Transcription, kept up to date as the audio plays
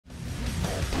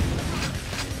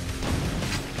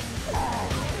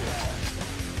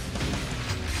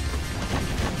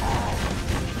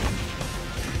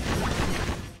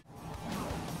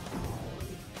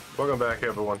Welcome back,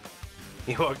 everyone.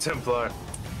 Ewok Templar.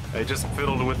 I just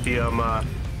fiddled with the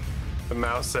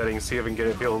mouse settings, see if I can get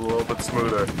it feel a little bit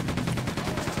smoother.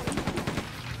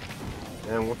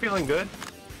 And we're feeling good.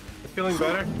 We're feeling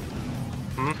better.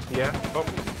 Yeah. Oh.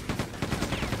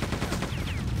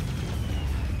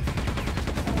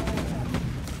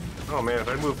 Oh man, if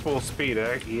I move full speed,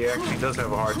 he actually does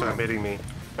have a hard time hitting me.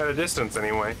 At a distance,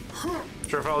 anyway.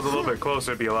 Sure, if I was a little bit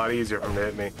closer, it'd be a lot easier for him to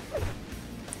hit me.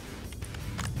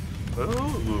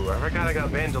 Ooh, I forgot I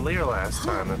got Bandolier last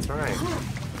time, that's right.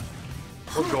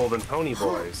 We're golden pony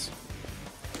boys.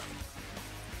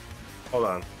 Hold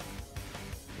on.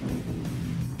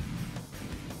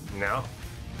 No?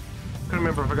 Couldn't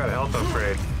remember if I got a health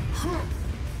upgrade.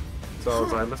 So I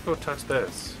was like, let's go touch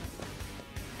this.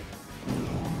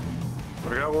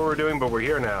 Forgot what we're doing, but we're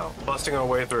here now. Busting our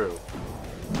way through.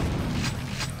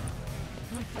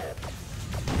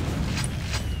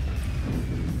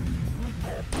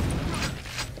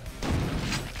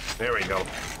 There we go.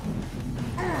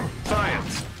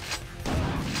 Science!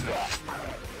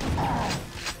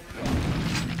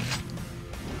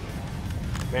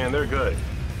 Man, they're good.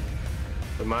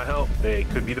 With my help, they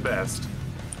could be the best.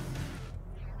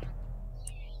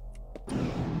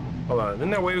 Hold on, isn't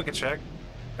there a way we could check?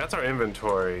 That's our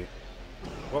inventory.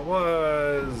 What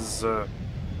was our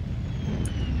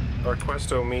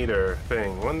questometer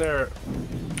thing? When there...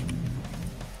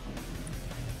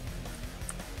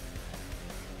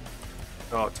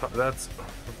 Oh, that's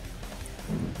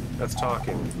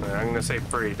talking. I'm gonna say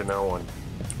free to no one.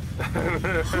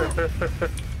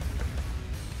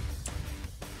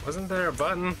 Wasn't there a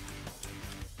button?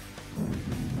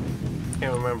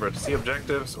 Can't remember. To see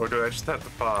objectives, or do I just have to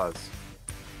pause?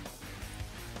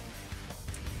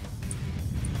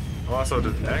 Also,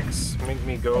 did X make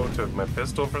me go to my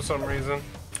pistol for some reason?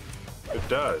 It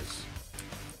does.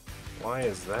 Why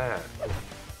is that?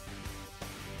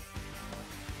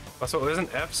 Also,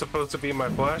 isn't F supposed to be my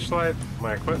flashlight,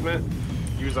 my equipment,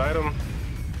 use item?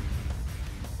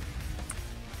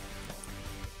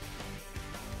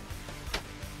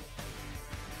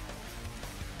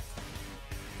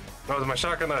 Oh, does my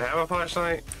shotgun not have a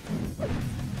flashlight?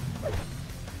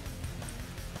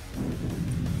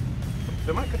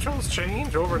 Did my controls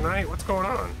change overnight? What's going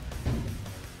on?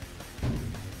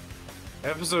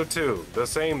 Episode 2, the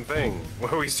same thing,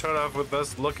 where we start off with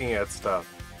us looking at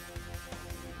stuff.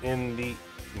 In the...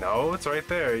 No, it's right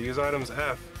there. Use items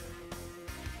F.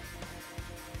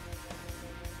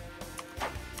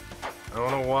 I don't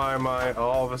know why my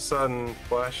all of a sudden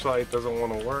flashlight doesn't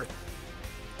want to work.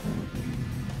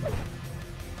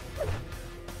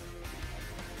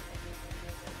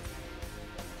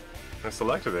 I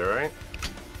selected it, right?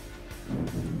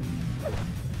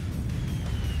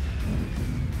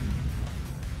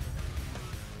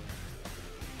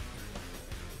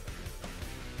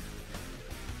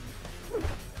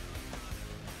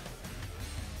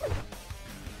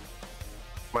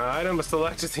 My item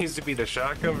selected seems to be the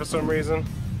shotgun for some reason.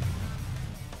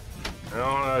 I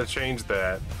don't know how to change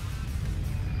that.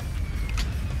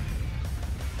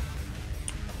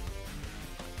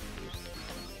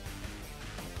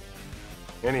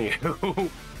 Anywho.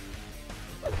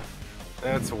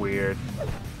 That's weird.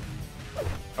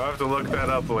 I'll have to look that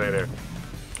up later.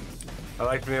 I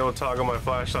like being able to toggle my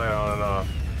flashlight on and off.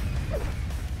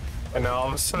 And now all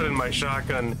of a sudden my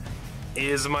shotgun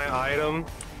is my item.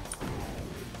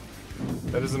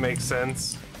 That doesn't make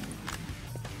sense.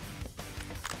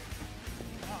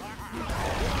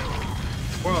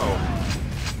 Whoa.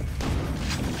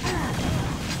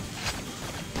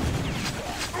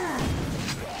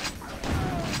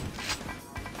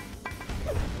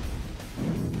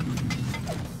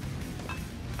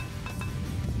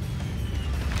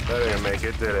 That didn't make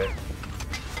it, did it?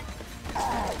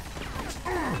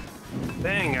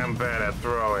 Dang, I'm bad at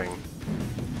throwing.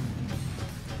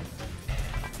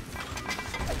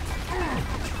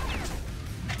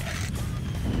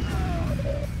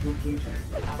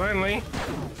 Finally.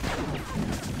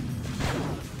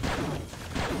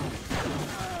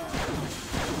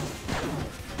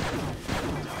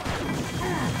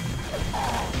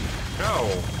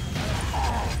 Go.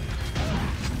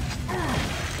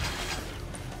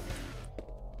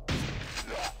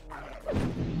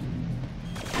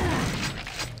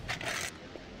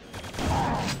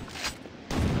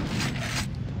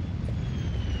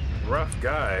 Rough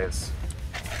guys.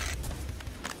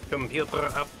 Computer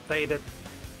updated.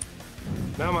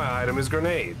 Now my item is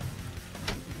grenade.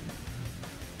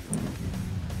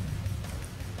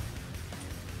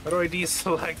 How do I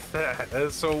deselect that?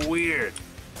 That's so weird.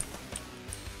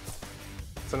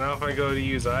 So now if I go to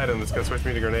use item, it's gonna switch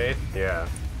me to grenade? Yeah.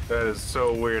 That is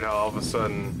so weird how all of a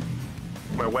sudden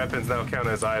My weapons now count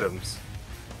as items.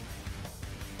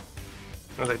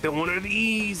 I was like, what are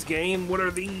these, game? What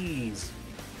are these?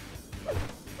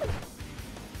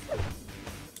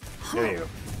 Anyway.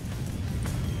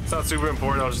 It's not super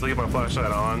important, I'll just leave my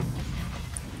flashlight on.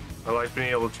 I like being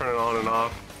able to turn it on and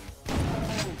off.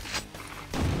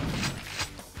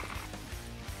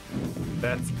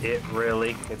 That's it,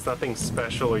 really. It's nothing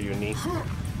special or unique.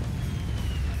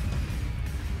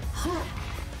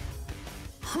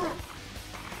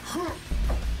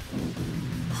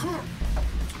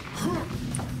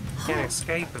 Can't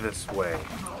escape this way.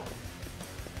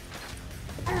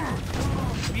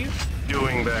 What are you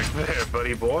doing back there,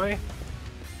 buddy boy?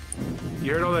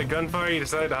 You heard all that gunfire, you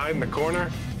decided to hide in the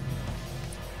corner?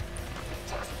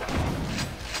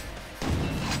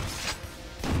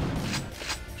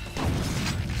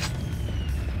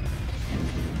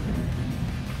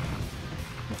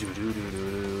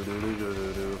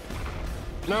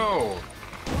 No!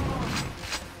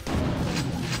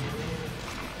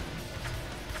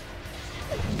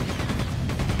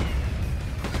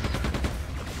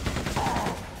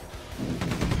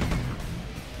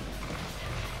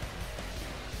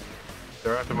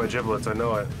 They're after my giblets, I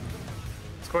know it.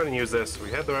 Let's go ahead and use this.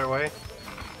 We head the right way?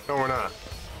 No, we're not.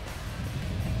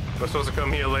 We're supposed to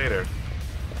come here later.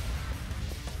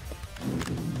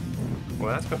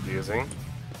 Well, that's confusing.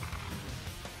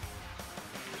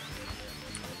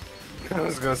 I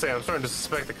was gonna say, I'm starting to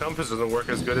suspect the compass doesn't work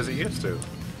as good as it used to.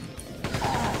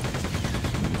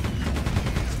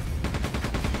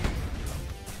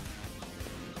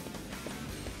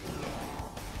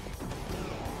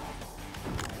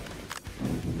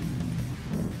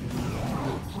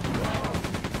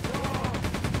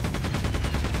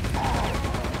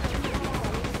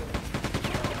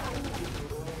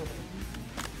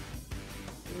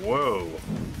 Whoa.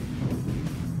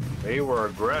 They were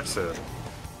aggressive.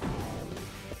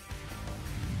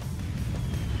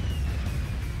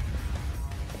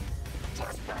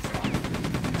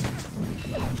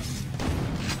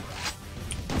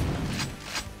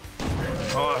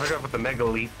 Oh, I forgot about the Mega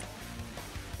Leap.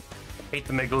 Hate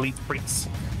the Mega Leap freaks.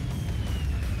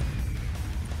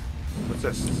 What's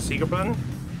this? Is it a secret button?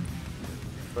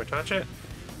 Do I touch it?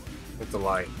 It's a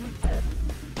light.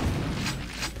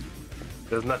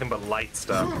 There's nothing but light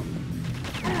stuff.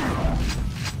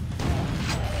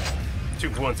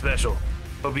 2-for-1 special.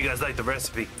 Hope you guys like the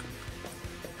recipe.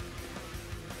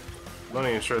 I'm not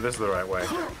even sure this is the right way.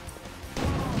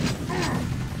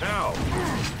 Ow!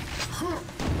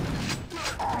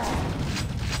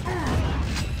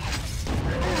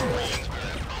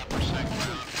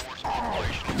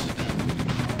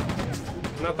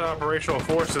 Not the operational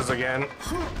forces again.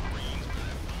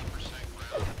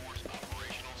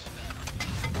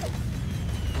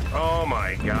 Oh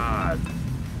my god.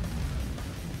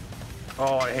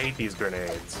 Oh, I hate these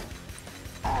grenades.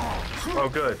 Oh,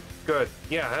 good, good.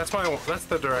 Yeah, that's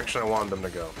the direction I wanted them to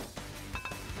go.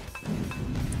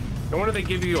 No wonder they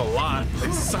give you a lot.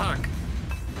 They suck.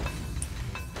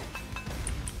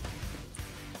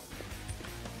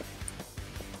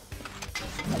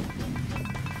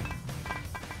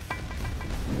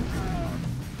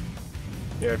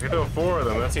 Yeah, if you throw 4 of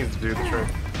them, that seems to do the trick.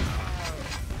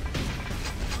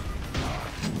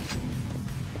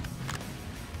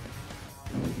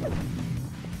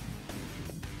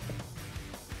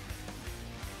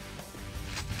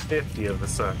 $50 of the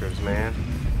suckers, man.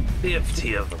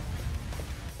 50 of them.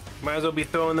 Might as well be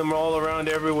throwing them all around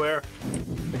everywhere,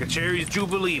 like a Cherry's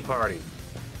Jubilee party.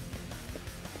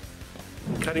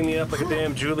 Cutting me up like a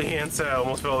damn Julienne said. I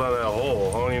almost fell down that hole.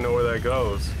 I don't even know where that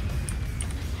goes.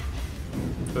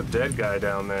 The dead guy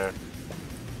down there.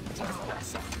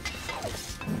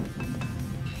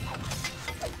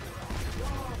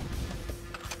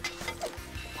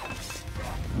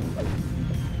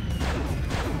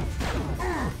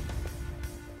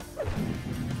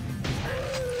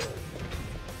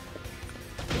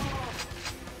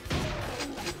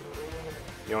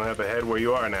 You don't have a head where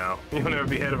you are now. You'll never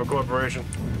be head of a corporation.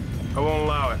 I won't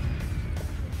allow it.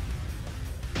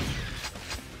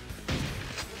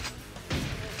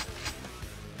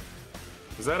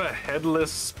 Is that a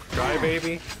headless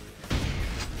crybaby?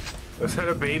 Is that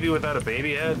a baby without a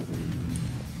baby head?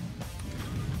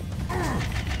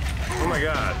 Oh my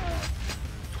god.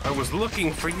 I was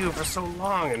looking for you for so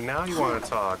long and now you want to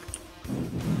talk.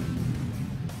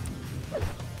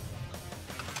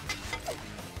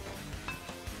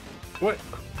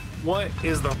 What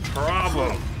is the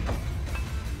problem?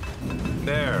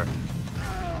 There.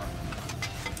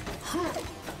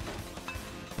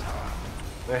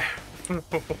 There.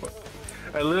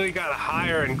 I literally got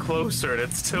higher and closer and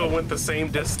it still went the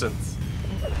same distance.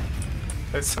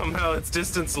 And somehow its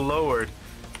distance lowered.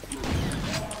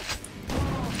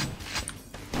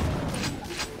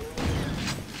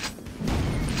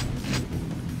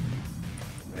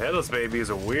 The headless babies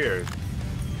are weird.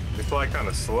 They fly kind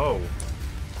of slow.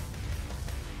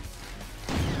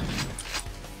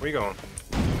 Where you going?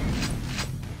 Am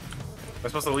I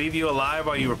supposed to leave you alive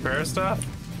while you repair stuff?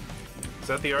 Is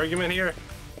that the argument here?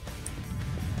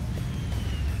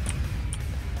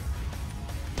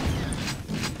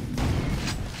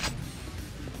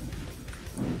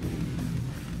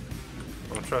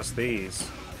 I don't trust these.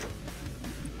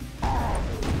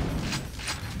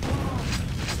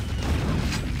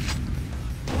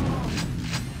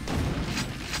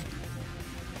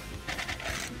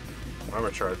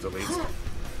 Armor charts at least.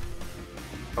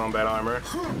 Combat armor.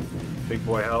 Big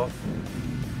boy health.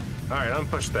 Alright,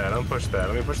 unpush that, unpush that.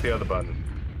 Let me push the other button.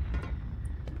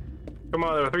 Come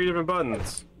on, there are 3 different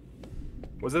buttons.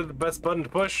 Was it the best button to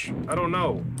push? I don't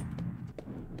know.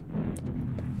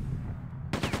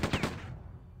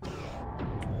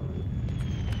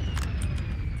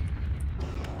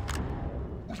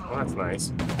 Well, that's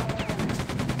nice.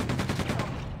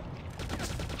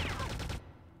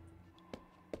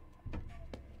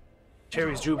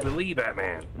 Cherry's Jubilee,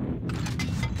 Batman.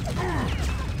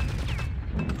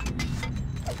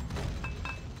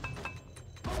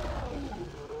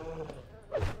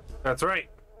 That's right.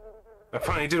 I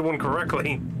finally did one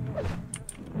correctly.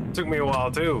 Took me a while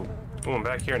too. Oh, I'm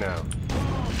back here now.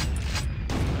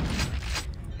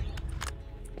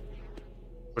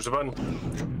 Push the button.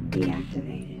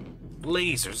 Deactivated.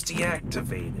 Lasers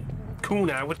deactivated.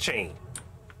 Kunai with chain.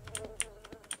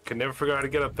 Could never figure out how to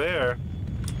get up there.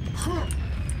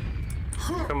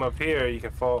 Come up here, you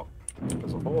can fall.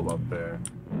 There's a hole up there.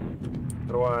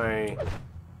 How do I...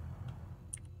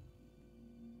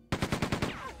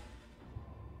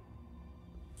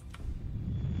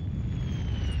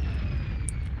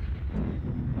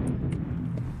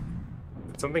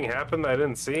 Did something happen that I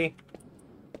didn't see?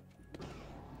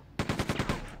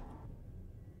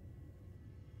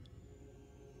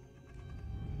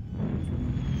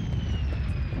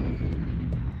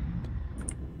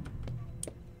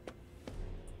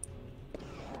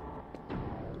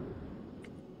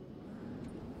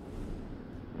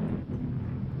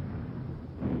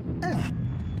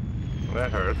 That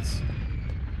hurts.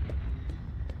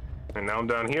 And now I'm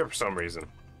down here for some reason.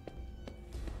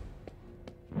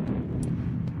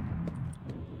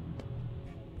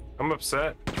 I'm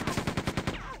upset.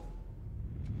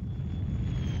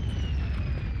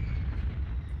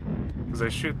 Because I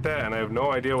shoot that and I have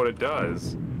no idea what it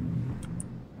does.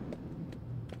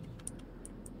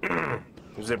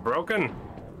 Is it broken?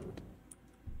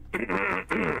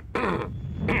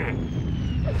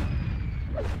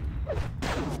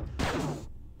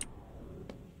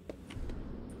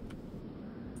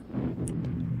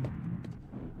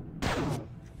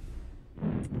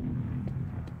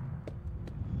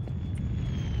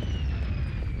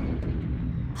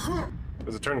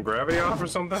 Does it turn gravity off or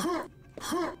something?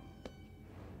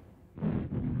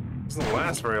 Doesn't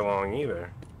last very long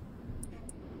either.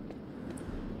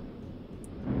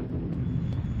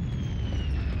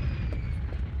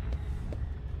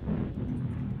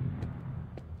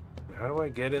 How do I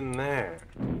get in there?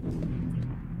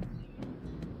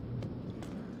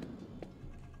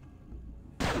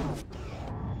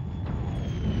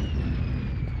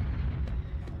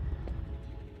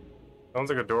 Sounds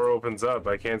like a door opens up.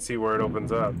 I can't see where it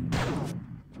opens up.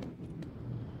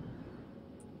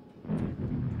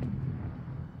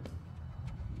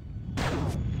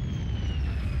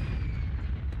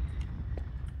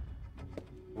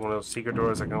 One of those secret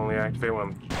doors I can only activate when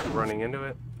I'm running into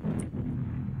it.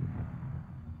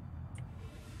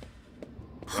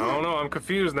 Oh no, I'm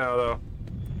confused now though.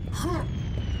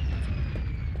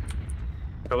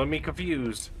 Killing me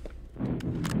confused.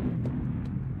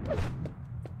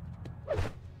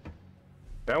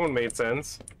 That one made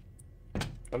sense.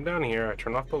 I'm down here, I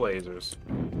turn off the lasers.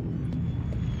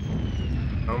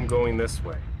 I'm going this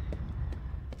way.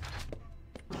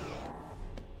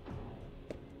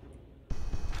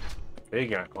 They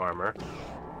got armor.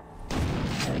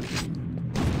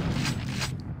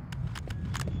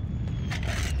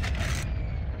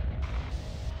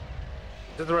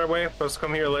 Is it the right way? I'm supposed to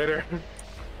come here later?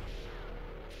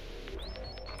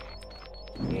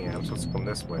 Yeah, I'm supposed to come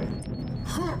this way.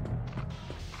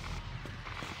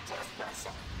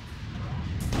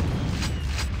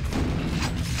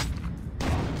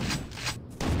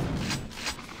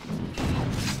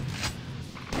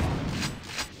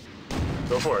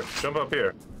 Go for it. Jump up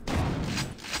here.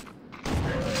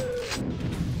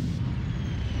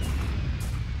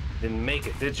 Didn't make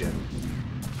it, did you?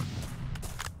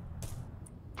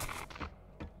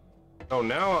 Oh,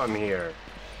 now I'm here.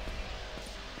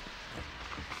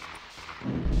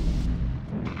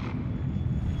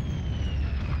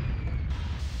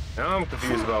 Now I'm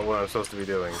confused about what I'm supposed to be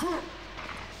doing.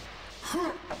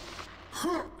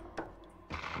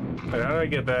 Wait, how did I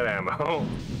get that ammo?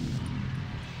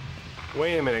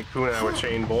 Wait a minute, Kunai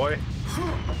Chain Boy.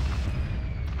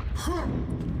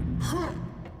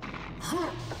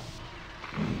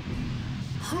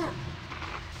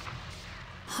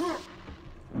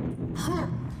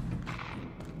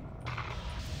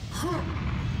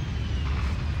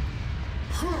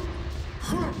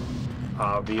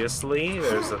 Obviously,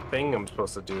 there's a thing I'm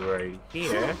supposed to do right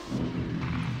here.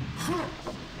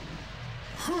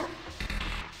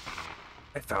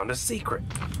 I found a secret.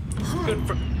 Good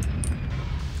for...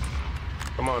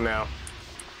 Come on now.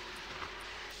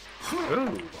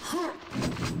 Ooh.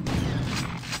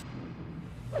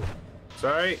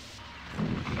 Sorry.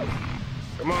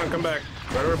 Come on, come back.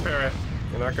 Try to repair it.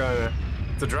 You're not gonna...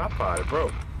 It's a drop pod. It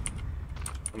broke.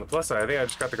 On the plus side, I think I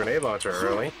just got the grenade launcher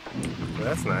early. So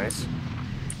that's nice.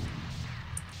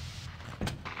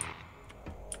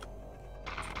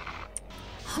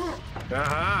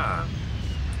 Aha!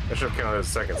 I should have counted as a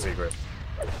second secret.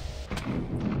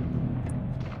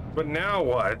 But now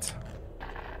what?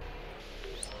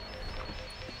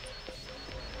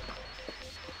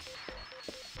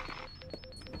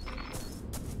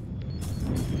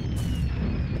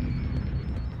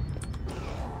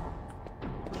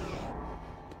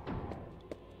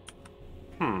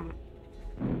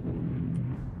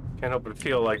 Can't help but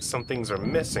feel like some things are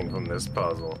missing from this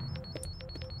puzzle.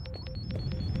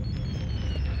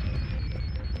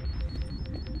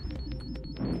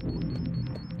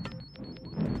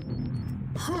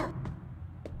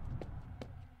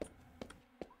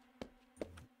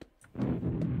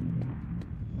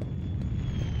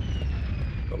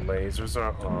 The lasers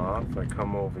are off. I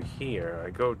come over here. I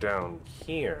go down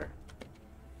here.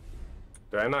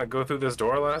 Did I not go through this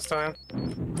door last time?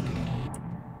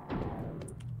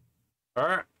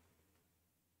 Alright.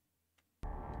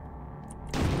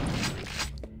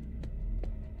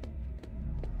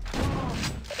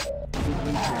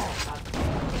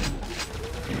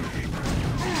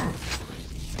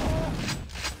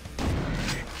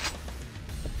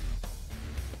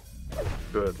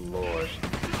 Good lord.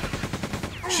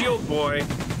 Shield boy!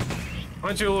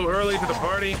 Aren't you a little early to the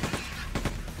party?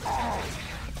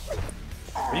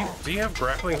 Do you have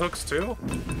grappling hooks too?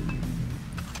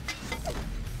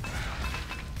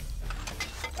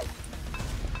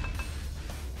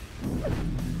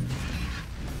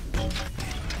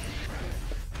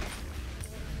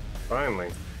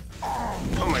 Finally.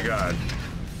 Oh my god.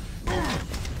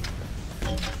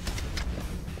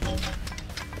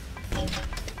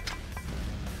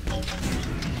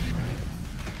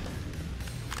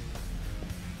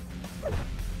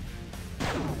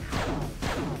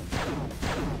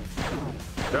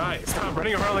 Die! Stop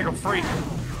running around like a freak!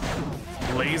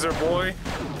 Laser boy!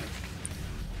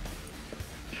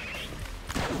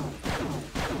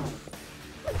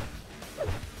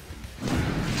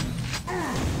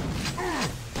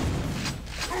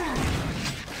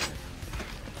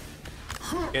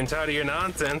 Getting tired of your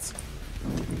nonsense.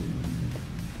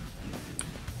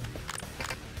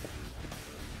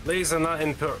 Laser not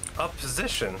in up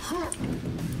position.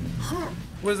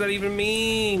 What does that even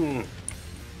mean?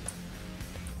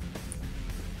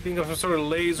 Think of some sort of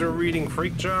laser reading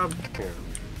freak job? Here.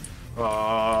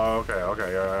 Oh,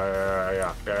 okay,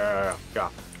 yeah.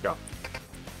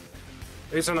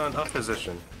 Laser not in up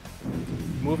position.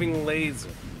 Moving laser.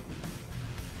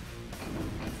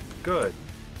 Good.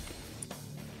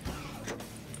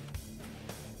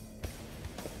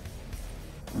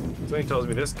 Something tells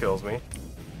me this kills me.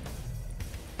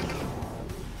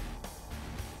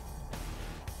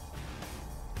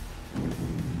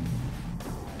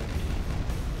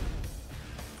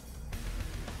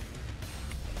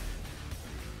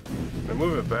 I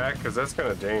move it back because that's kind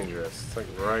of dangerous. It's like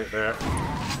right there.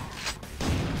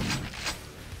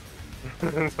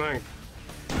 It's like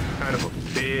kind of a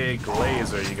big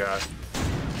laser you got.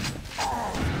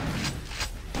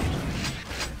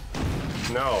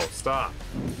 No, stop.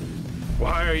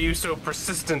 Why are you so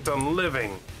persistent on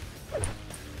living?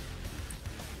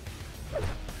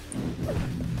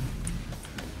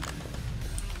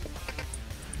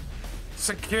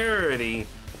 Security.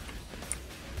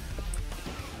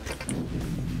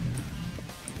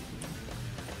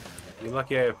 You're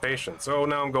lucky I have patience. Oh,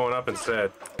 now I'm going up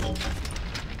instead.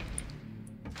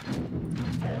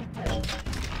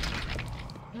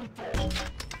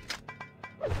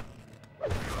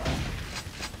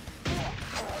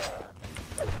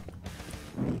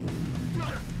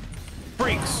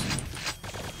 Freaks!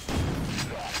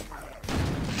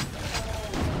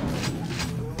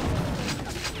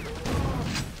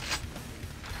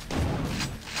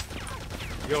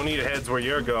 don't need heads where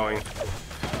you're going.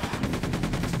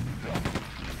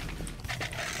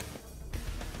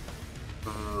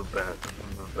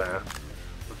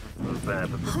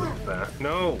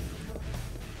 No!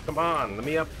 Come on, let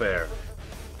me up there.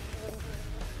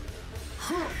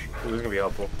 Ooh, this is gonna be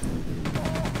helpful.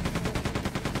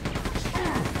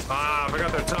 Ah, I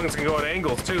forgot their tongues can go at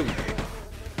angles too.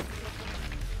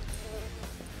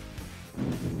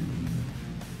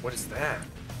 What is that?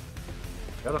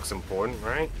 That looks important,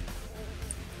 right?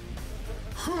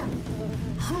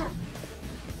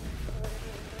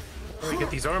 Let me get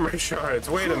these armor shards.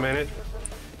 Wait a minute.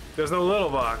 There's no little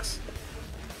box.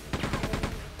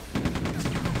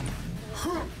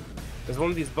 Is one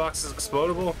of these boxes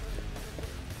explodable?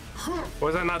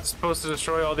 Was I not supposed to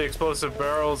destroy all the explosive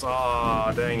barrels?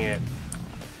 Aw, dang it.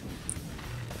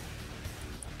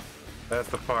 That's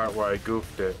the part where I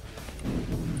goofed it.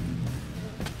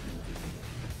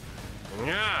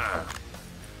 Yeah.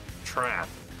 Trap.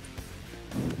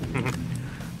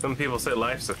 Some people say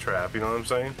life's a trap, you know what I'm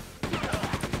saying?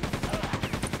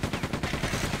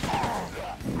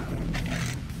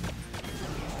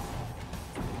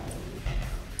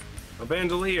 A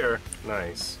bandolier.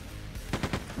 Nice.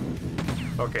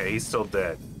 Okay, he's still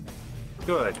dead.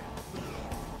 Good.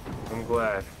 I'm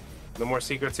glad. No more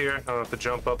secrets here? I don't have to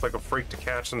jump up like a freak to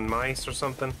catch some mice or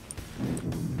something?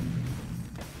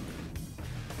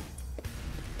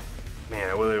 Man,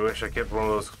 I really wish I kept one of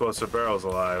those explosive barrels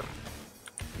alive.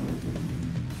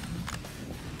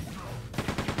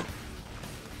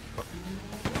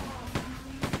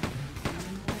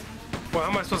 Well,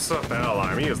 how am I supposed to stop that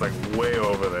alarm? He is like way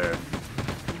over there.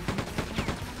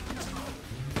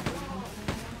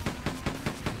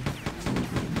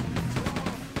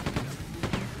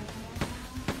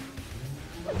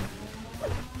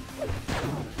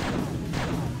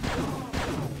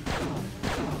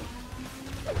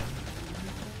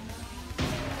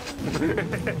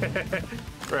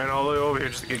 Ran all the way over here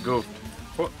just to get goofed.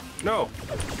 What? No!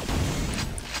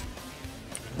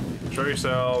 Show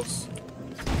yourselves.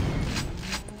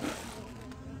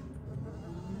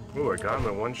 Ooh, I got him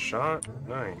in one shot.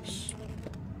 Nice.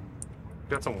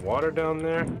 Got some water down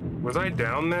there. Was I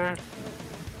down there?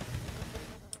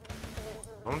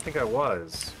 I don't think I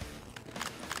was.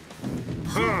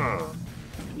 Huh.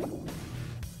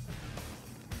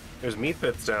 There's meat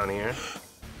pits down here.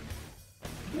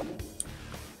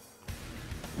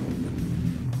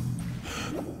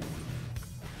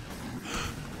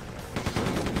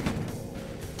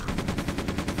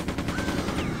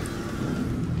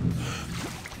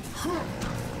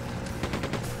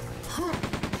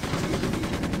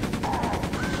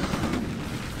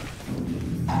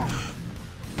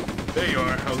 There you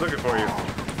are. I was looking for you.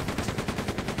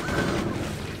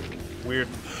 Weird.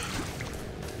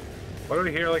 Why do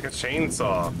we hear like a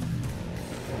chainsaw?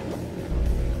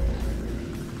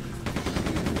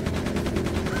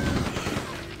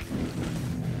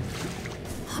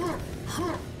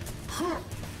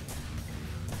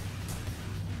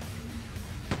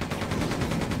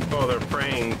 Oh, they're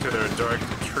praying to their dark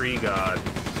tree god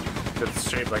that's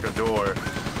shaped like a door.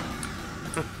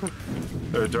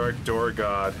 Their dark door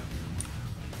god.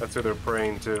 That's who they're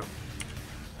praying to.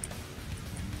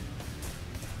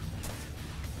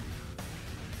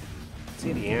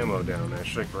 See the ammo down there.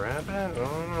 Should I grab it? I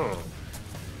don't know.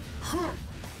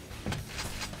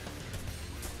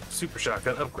 Super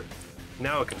shotgun upgrade.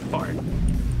 Now it can fire.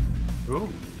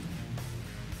 Ooh.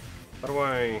 How do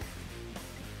I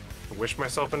wish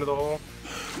myself into the hole?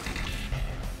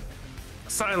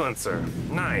 Silencer.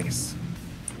 Nice.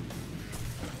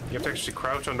 You have to actually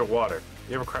crouch underwater.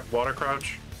 You ever water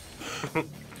crouch?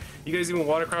 You guys even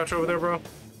water crouch over there, bro?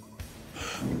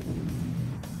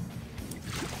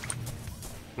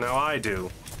 Now I do.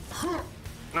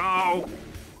 No!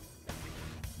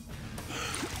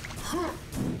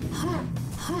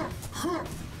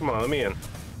 Come on, let me in.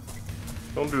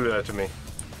 Don't do that to me.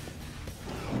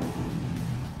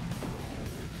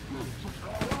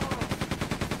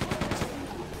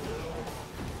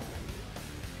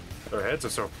 Their heads are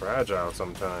so fragile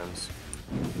sometimes.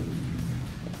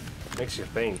 Makes you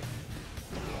think.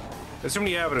 There's too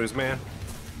many avenues, man.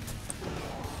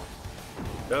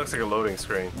 That looks like a loading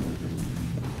screen.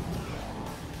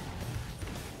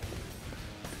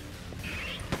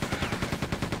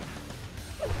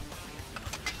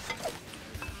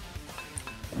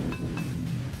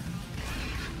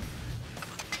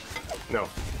 No.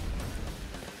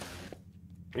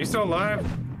 Are you still alive?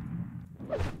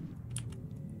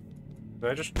 Did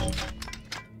I just...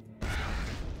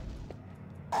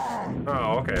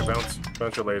 Oh, okay.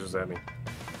 Bounce your lasers at me.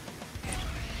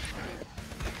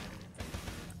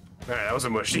 Alright, that was a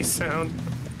mushy sound.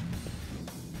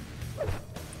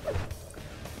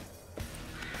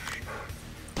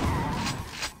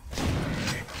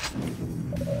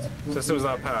 System is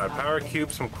not powered. Power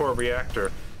cubes from core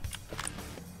reactor.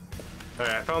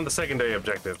 Alright, I found the secondary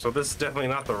objective, so this is definitely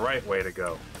not the right way to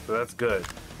go. So that's good.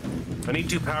 I need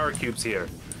 2 power cubes here.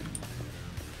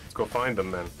 Let's go find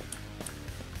them then.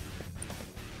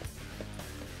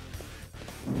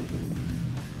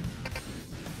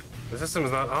 The system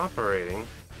is not operating.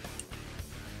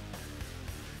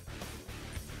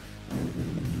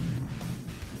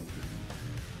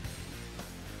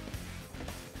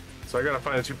 So I gotta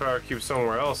find the 2 power cubes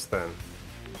somewhere else then.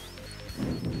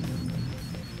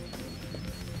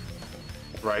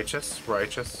 Righteous,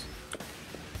 righteous.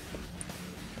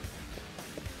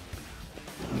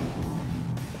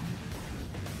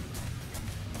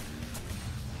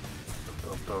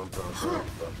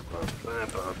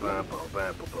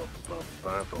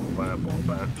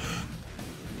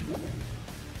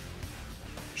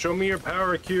 Show me your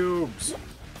power cubes.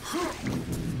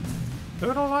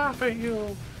 They're gonna laugh at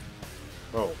you.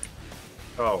 Oh.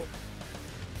 Oh.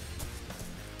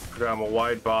 I'm a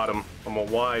wide bottom. I'm a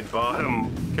wide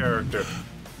bottom character.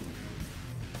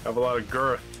 I have a lot of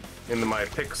girth into my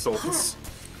pixels.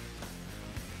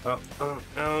 Oh,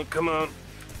 come on.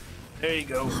 There you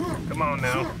go. Come on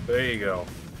now. There you go.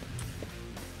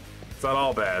 It's not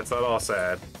all bad. It's not all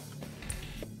sad.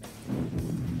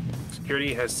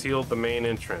 Security has sealed the main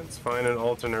entrance. Find an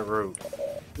alternate route.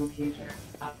 Computer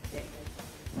updated.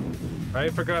 I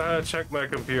forgot how to check my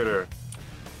computer.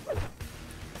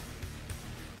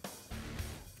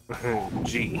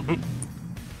 G.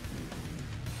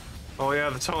 Oh yeah,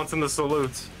 the taunts and the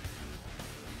salutes.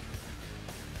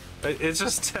 It's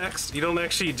just text. You don't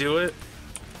actually do it.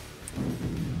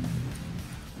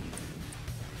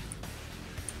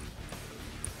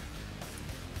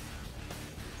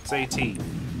 Say T.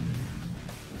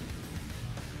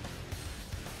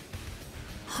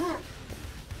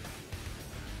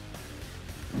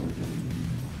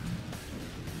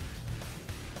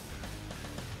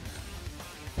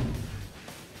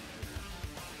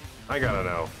 I gotta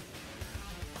know.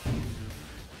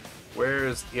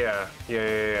 Where's... Yeah.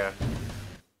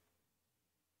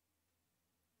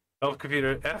 Elf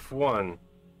computer F1.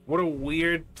 What a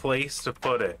weird place to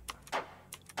put it.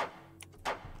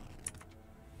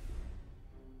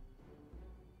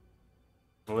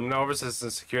 Eliminate all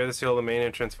resistance. Secure the seal of the main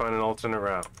entrance. Find an alternate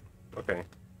route. Okay.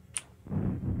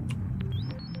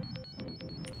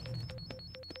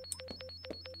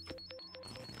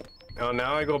 Oh,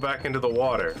 now I go back into the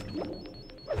water.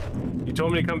 You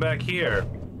told me to come back here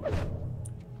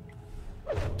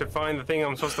to find the thing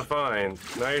I'm supposed to find.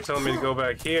 Now you're telling me to go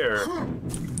back here.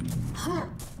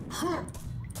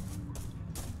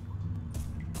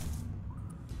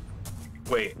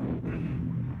 Wait.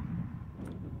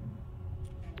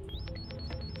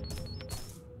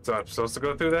 So I'm supposed to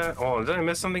go through that? Oh, did I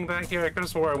miss something back here? I could have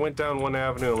swore I went down one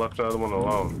avenue and left another one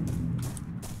alone.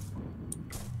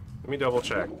 Let me double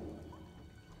check.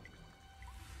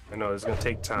 I know, this is gonna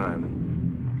take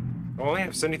time. I only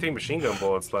have 73 machine gun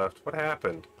bullets left. What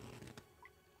happened?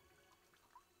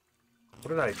 What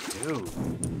did I do?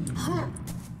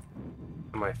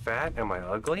 Am I fat? Am I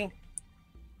ugly?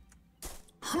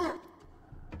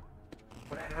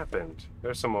 What happened?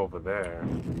 There's some over there.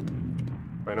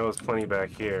 I know there's plenty back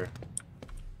here.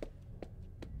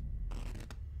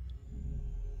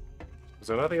 Is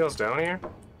there nothing else down here?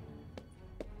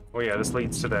 Oh yeah, this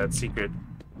leads to that secret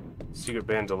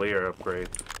bandolier upgrade.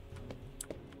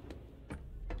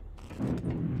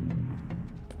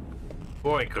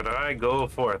 Boy, could I go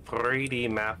for a 3D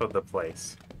map of the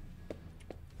place.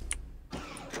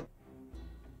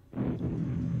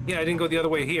 Yeah, I didn't go the other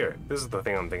way here. This is the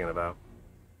thing I'm thinking about.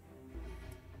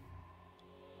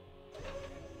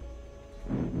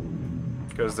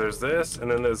 Because there's this, and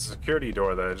then there's a security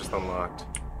door that I just unlocked.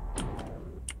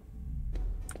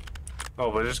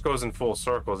 Oh, but it just goes in full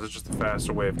circles. It's just a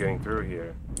faster way of getting through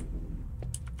here.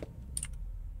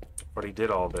 But he did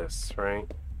all this, right?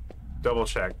 Double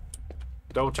check.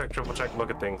 Double check, triple check, look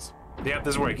at things. Yep,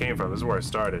 this is where I came from. This is where I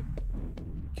started.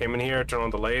 Came in here, turned on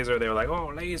the laser. They were like,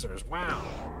 oh, lasers, wow.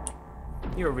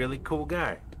 You're a really cool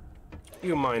guy.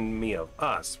 You remind me of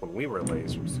us when we were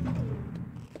lasers.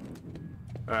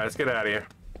 Alright, let's get out of here.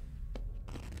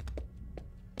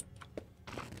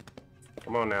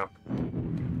 Come on now.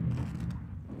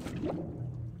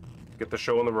 Get the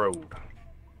show on the road.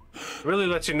 It really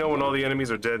lets you know when all the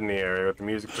enemies are dead in the area, but the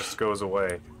music just goes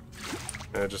away.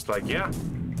 And it's just like, yeah.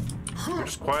 You're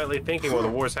just quietly thinking while the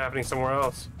war's happening somewhere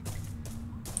else.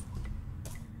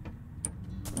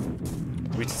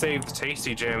 We saved the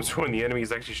tasty jams for when the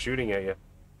enemy's actually shooting at you.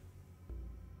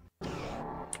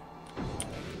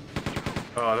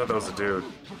 Oh, I thought that was a dude.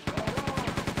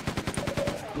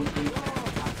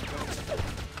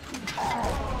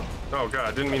 Oh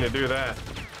god, didn't mean to do that.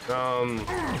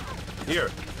 Here.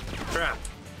 Trap.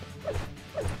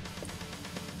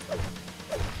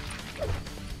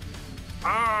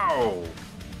 Ow!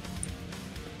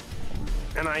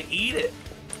 And I eat it.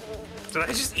 Did I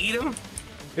just eat him?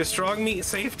 Is strong meat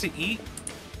safe to eat?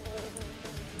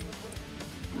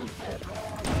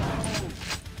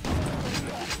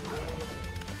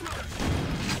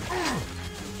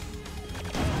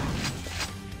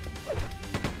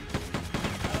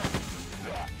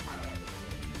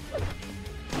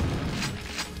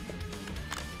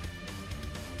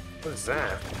 What is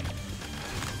that?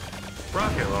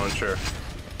 Rocket launcher.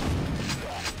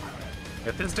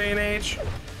 At this day and age,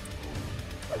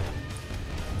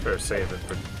 better save it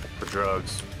for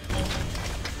drugs.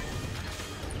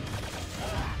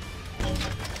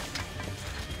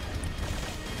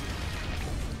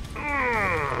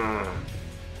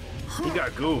 He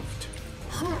got goofed.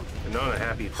 And not in a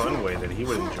happy, fun way that he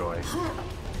would enjoy.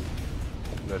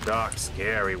 In a dark,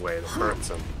 scary way that hurts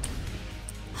him.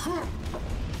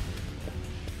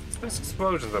 There's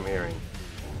explosions I'm hearing.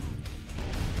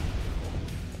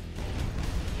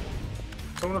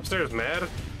 Someone upstairs mad?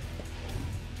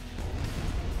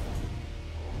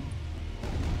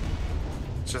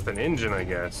 It's just an engine, I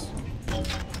guess.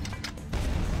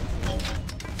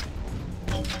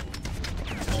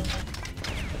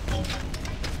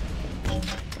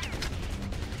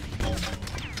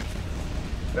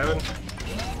 Seven,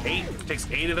 8. It takes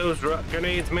 8 of those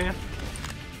grenades, man.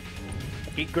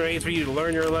 8 grenades for you to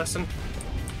learn your lesson.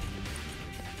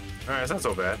 Alright, it's not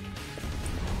so bad.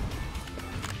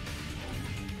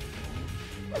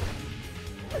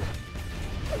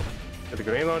 Do the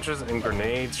grenade launchers and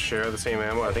grenades share the same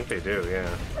ammo? I think they do, yeah.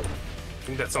 I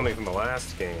think that's something from the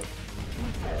last game.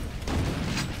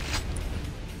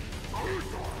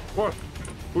 Whoa!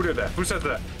 Who did that? Who said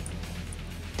that?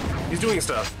 He's doing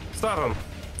stuff. Stop him.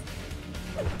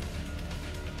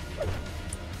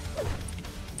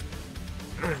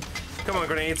 Come on,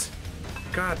 grenades.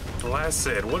 God bless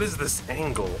it. What is this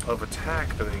angle of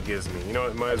attack that it gives me? You know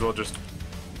what? Might as well just...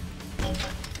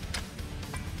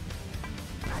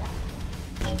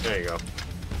 There you go.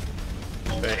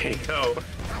 There you go.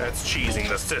 That's cheesing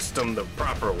the system the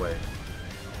proper way.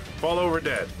 Fall over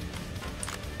dead.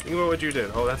 Think about what you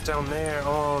did. Oh, that's down there.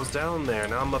 Oh, it's down there.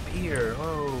 Now I'm up here.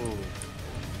 Oh.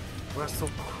 Russell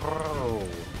Crowe.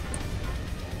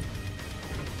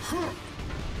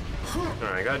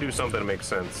 Alright, I gotta do something to make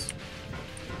sense.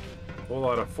 A whole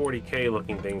lot of 40K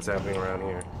looking things happening around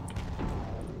here.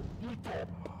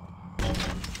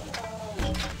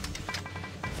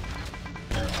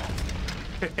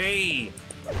 Hey!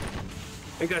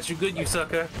 I got you good, you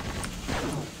sucker.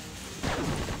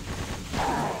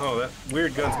 Oh, that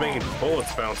weird gun's making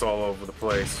bullets bounce all over the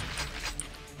place.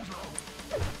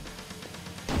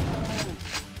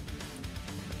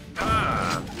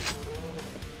 Ah!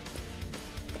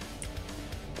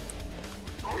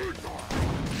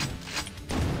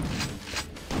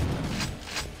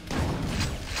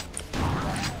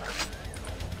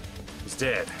 He's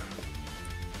dead.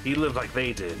 He lived like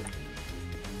they did.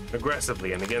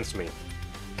 Aggressively and against me.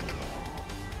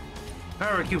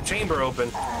 Power cube chamber open.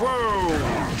 Whoa!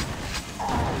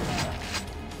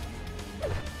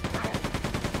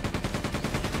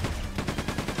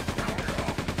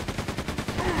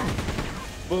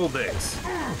 Bull dicks.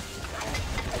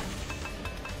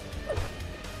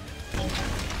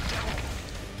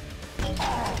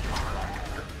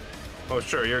 Oh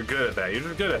sure, you're good at that. You're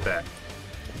just good at that.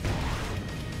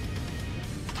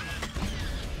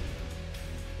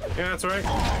 Yeah, that's right.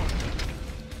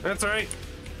 That's right.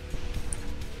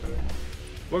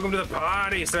 Welcome to the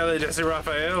party, Sally Jesse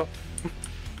Raphael.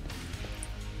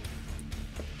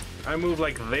 I move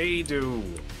like they do.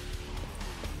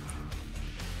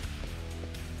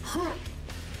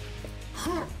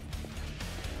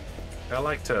 I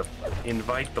like to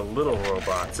invite the little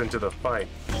robots into the fight.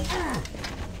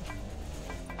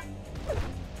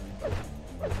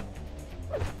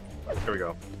 Here we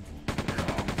go.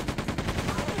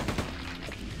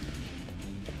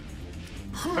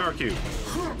 Power cube.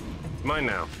 It's mine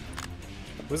now.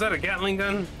 Was that a Gatling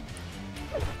gun?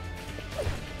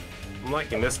 I'm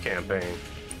liking this campaign.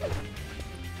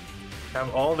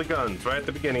 Have all the guns right at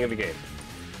the beginning of the game.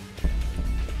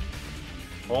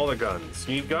 All the guns.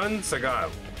 You need guns? I got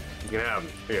them. You can have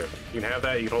them. Here. You can have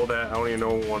that. You can hold that. I don't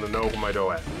even want to know where my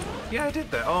dough at. Yeah, I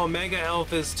did that. Oh, mega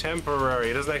health is temporary.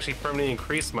 It doesn't actually permanently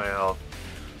increase my health.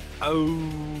 Oh.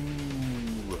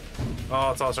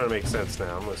 Oh, it's all starting to make sense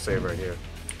now. I'm going to save right here.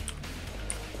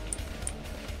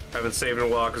 I haven't saved in a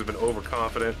while because I've been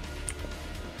overconfident.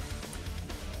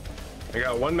 I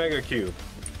got 1 mega cube.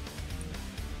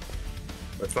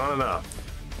 That's not enough.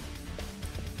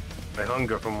 I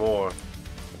hunger for more.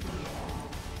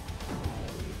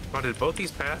 Oh, did both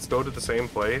these paths go to the same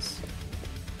place?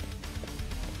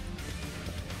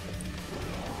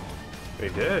 They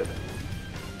did.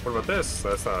 What about this?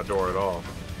 That's not a door at all.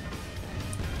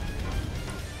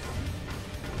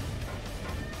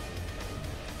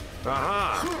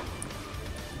 Aha!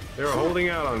 They were holding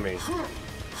out on me. I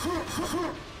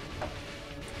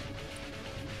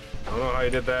don't know how I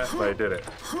did that, but I did it.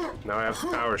 Now I have the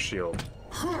power shield.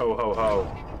 Ho ho ho.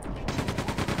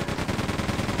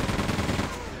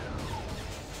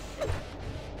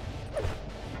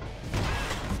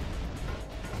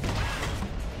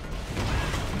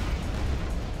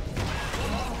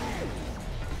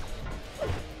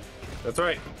 That's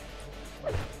right.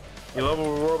 Your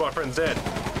lovable robot friend's dead.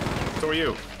 So are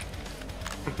you.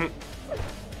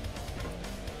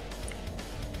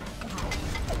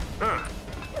 Huh.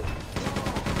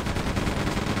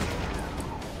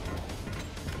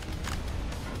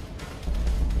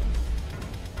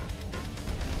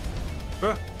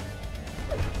 Huh.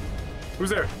 Who's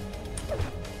there?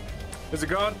 Is it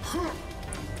God?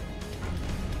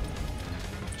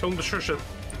 Tell him to shush it.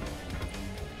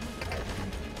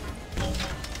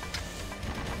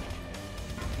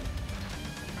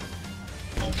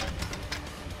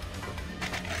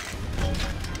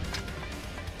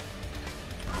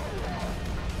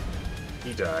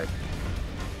 He died.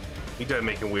 He died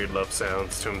making weird love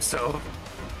sounds to himself.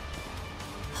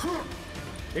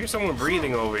 I hear someone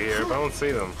breathing over here, but I don't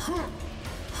see them.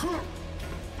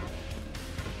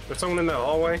 There's someone in that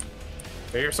hallway?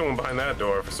 I hear someone behind that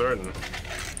door for certain.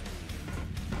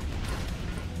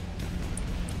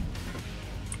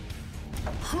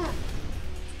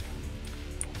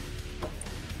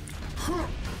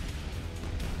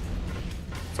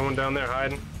 Someone down there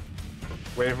hiding?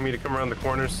 Waiting for me to come around the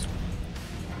corners?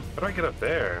 How do I get up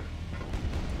there?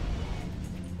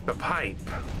 The pipe.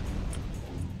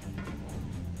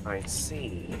 I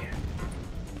see.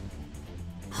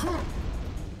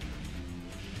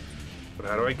 But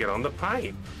how do I get on the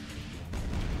pipe?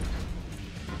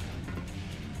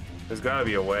 There's gotta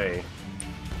be a way.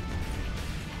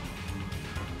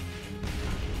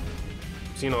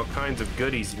 I've seen all kinds of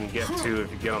goodies you can get to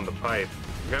if you get on the pipe.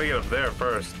 You gotta get up there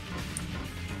first.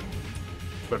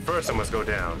 But first I must go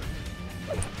down.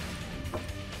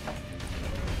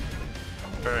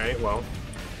 Alright, well.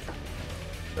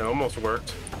 That almost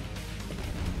worked.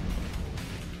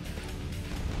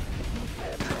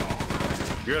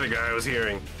 You're the guy I was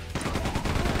hearing.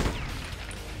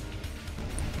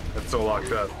 That's so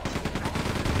locked up.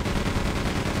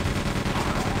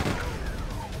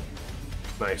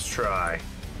 Nice try.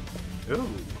 Ooh.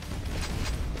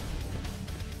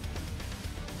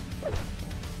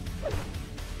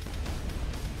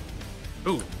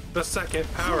 Ooh, the second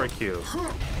power cube.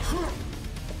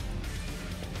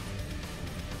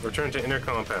 Return to inner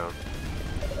compound.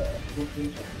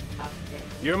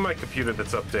 You're my computer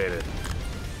that's updated.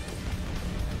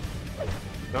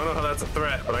 I don't know how that's a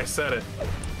threat, but I said it.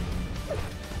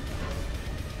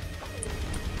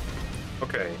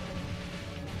 Okay.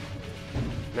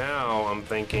 Now I'm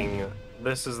thinking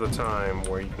this is the time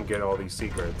where you can get all these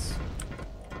secrets.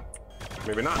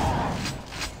 Maybe not.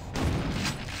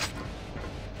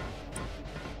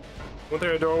 Wasn't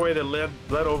there a doorway that led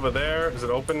over there? Is it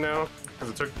open now? Because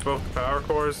it took both the power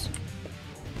cores?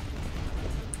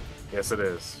 Yes, it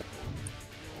is.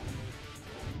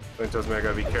 That tells me I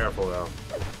gotta be careful, though.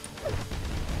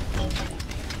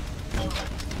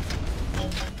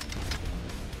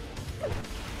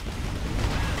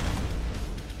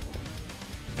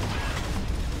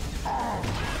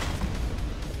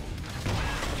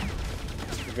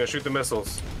 He's gonna shoot the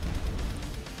missiles.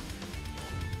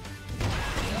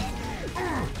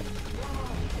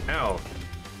 Ow.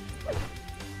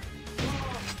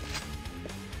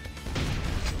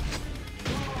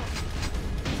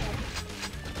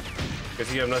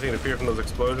 Guess you have nothing to fear from those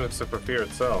explosions except for fear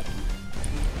itself.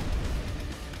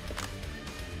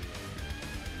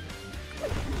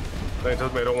 That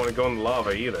tells me I don't want to go in the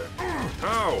lava either.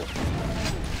 Oh!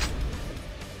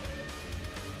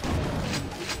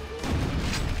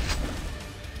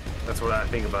 That's what I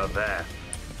think about that.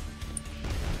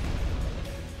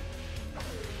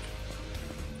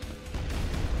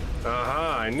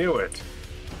 Aha, I knew it.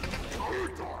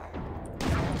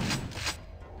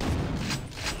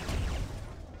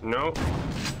 No.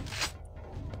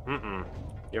 Mm-mm.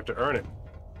 You have to earn it.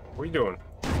 What are you doing?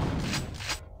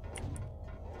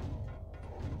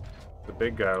 The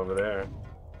big guy over there.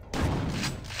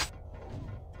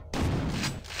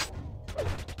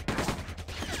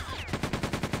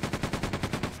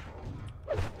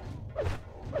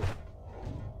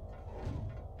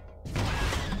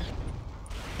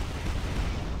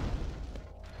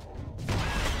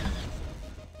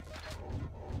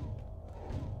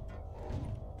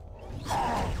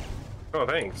 Oh,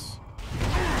 thanks.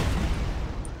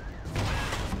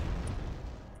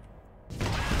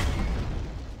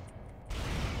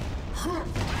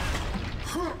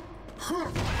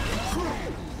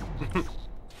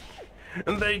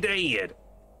 And they did.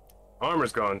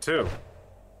 Armor's gone too,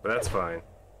 but that's fine.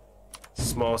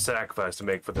 Small sacrifice to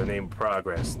make for the name of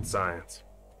progress in science.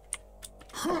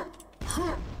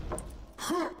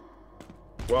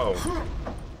 Whoa.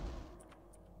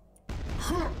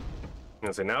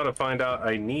 And so now to find out,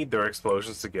 I need their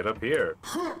explosions to get up here.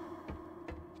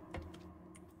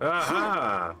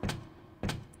 Aha!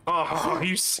 Oh, are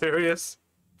you serious?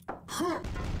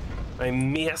 I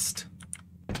missed.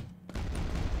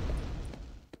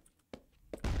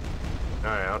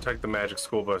 Alright, I'll take the magic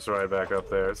school bus ride back up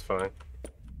there, it's fine.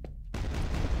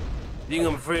 You think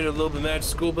I'm afraid of a little bit magic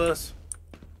school bus?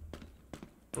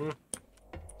 I'm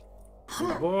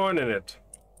born in it.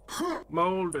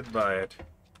 Molded by it.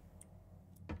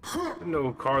 Didn't know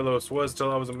who Carlos was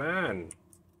till I was a man.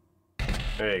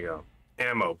 There you go.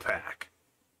 Ammo pack.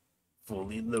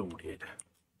 Fully loaded.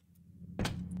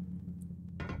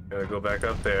 Gotta go back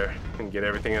up there and get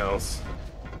everything else.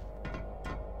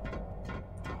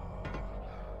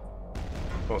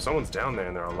 Oh, someone's down there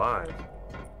and they're alive.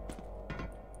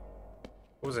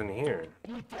 What was in here?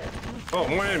 Oh,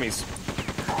 more enemies.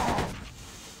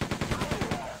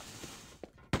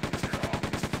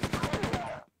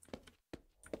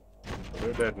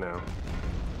 They're dead now.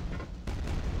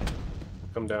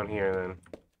 Come down here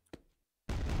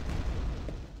then.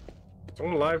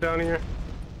 Someone alive down here?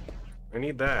 I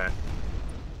need that.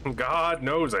 God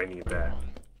knows I need that.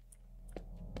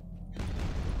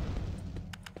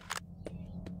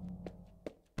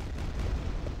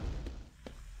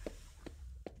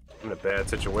 I'm in a bad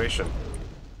situation.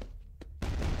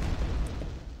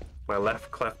 My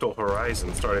left cleftal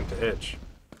horizon starting to itch.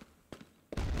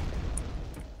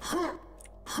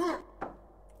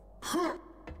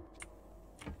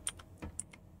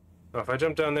 Oh, if I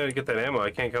jump down there to get that ammo,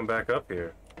 I can't come back up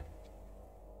here.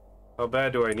 How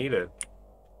bad do I need it?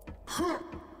 I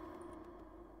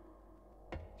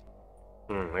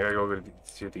gotta go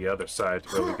to the other side to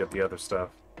be able to get the other stuff.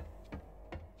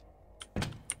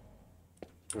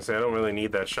 I say I don't really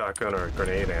need that shotgun or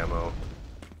grenade ammo.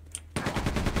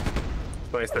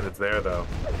 It's nice that it's there though.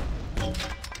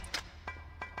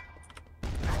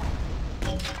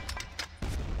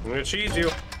 I'm gonna cheese you.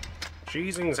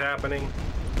 Cheesing's happening.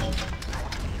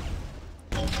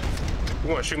 You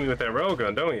want to shoot me with that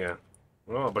railgun, don't you?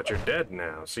 Oh, but you're dead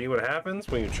now. See what happens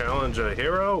when you challenge a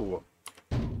hero?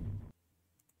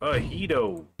 A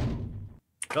hero.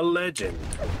 A legend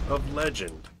of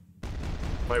legend.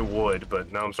 I would,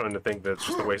 but now I'm starting to think that it's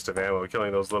just a waste of ammo,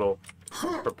 killing those little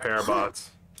repair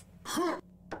bots.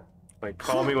 Like,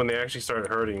 call me when they actually start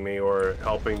hurting me or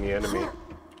helping the enemy.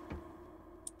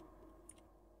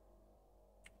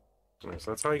 Alright,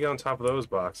 so that's how you get on top of those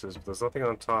boxes, but there's nothing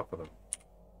on top of them.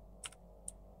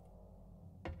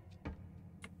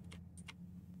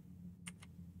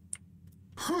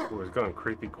 Ooh, it's going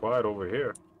creepy quiet over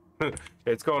here.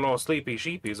 It's going all sleepy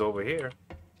sheepies over here.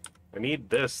 I need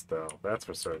this, though. That's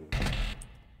for certain.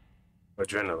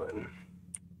 Adrenaline.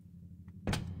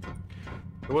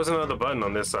 There wasn't another button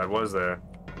on this side, was there?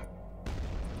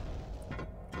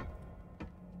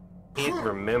 Can't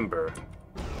remember.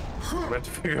 I'm gonna have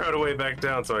to figure out a way back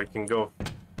down so I can go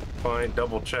find,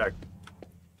 double check.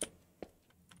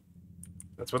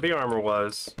 That's what the armor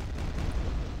was.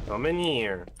 Come in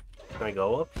here. I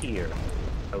go up here.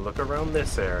 I look around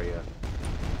this area.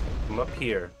 I'm up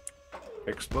here.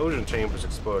 Explosion chamber's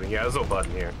exploding. Yeah, there's no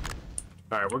button here.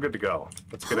 Alright, we're good to go.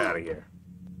 Let's get out of here.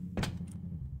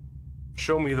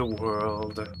 Show me the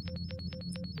world.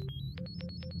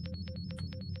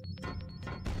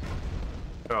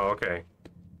 Oh, okay.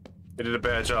 They did a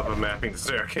bad job of mapping the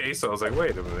staircase, so I was like,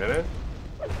 wait a minute.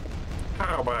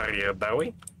 How about you,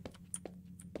 Bowie?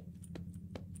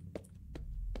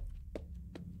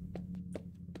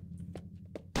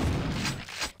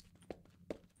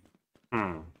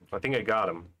 I think I got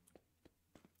him.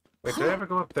 Wait, did I ever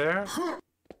go up there? I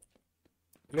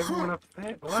never went up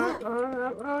there. What?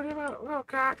 Oh,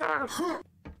 God.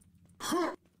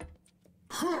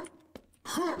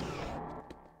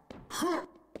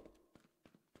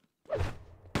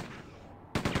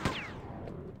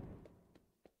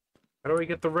 How do we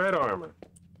get the red armor?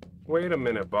 Wait a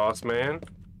minute, boss man.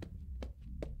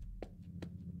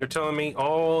 You're telling me,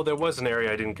 oh, there was an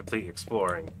area I didn't complete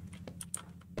exploring.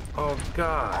 Oh,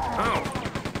 God. Oh!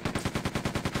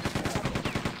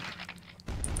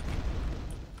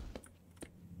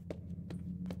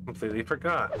 Completely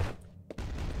forgot.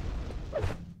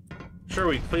 Sure,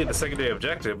 we completed the secondary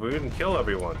objective, but we didn't kill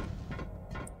everyone.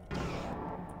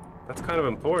 That's kind of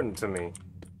important to me.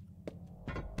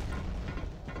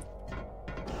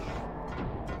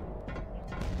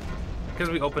 Because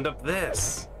we opened up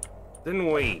this,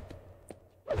 didn't we?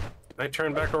 I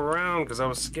turned back around because I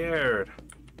was scared.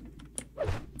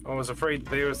 I was afraid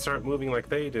they would start moving like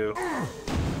they do.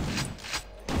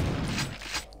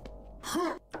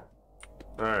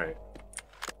 Alright.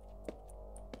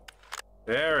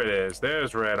 There it is.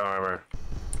 There's red armor.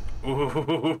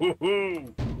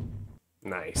 Ooh.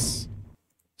 Nice.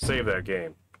 Save that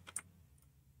game.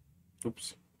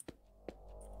 Oops.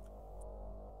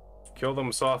 Kill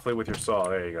them softly with your saw.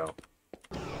 There you go.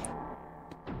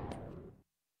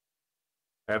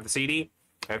 I have the CD.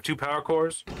 I have 2 power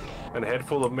cores and a head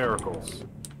full of miracles.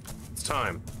 It's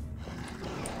time.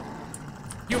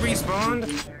 You respawned?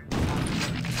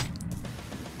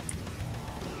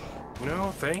 No,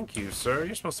 thank you, sir.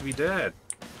 You're supposed to be dead.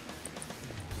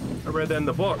 I read that in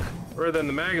the book. I read that in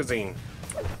the magazine.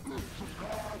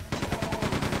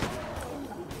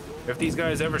 If these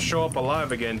guys ever show up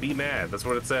alive again, be mad. That's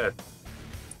what it said.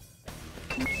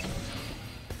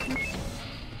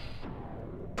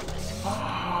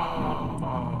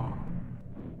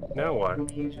 Now what?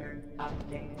 Computer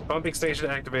updated. Pumping station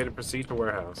activated. Proceed to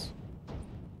warehouse.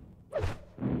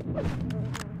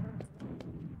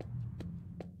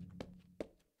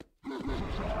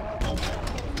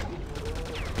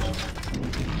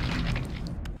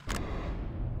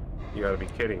 You gotta be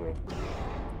kidding me.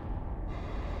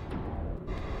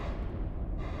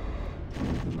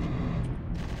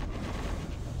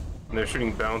 And they're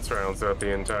shooting bounce rounds throughout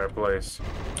the entire place.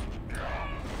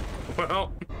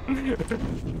 Well...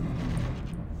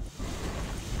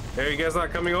 Hey, you guys not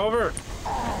coming over?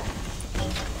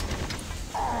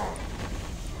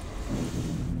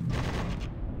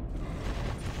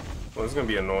 Well, this is gonna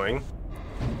be annoying.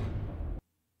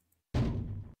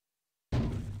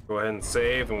 Go ahead and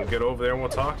save, and we'll get over there and we'll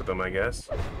talk to them, I guess.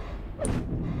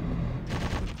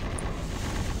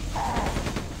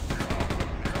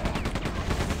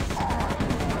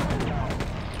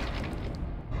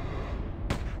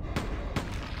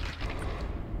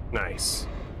 Nice.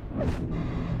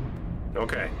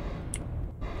 Okay.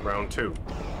 Round 2.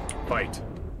 Fight.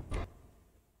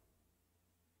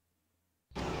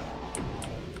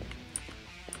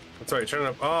 That's right, turn it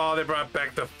up. Oh, they brought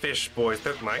back the fish boys.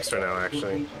 They're nicer now,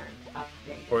 actually.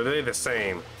 Or are they the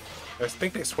same? I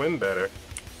think they swim better.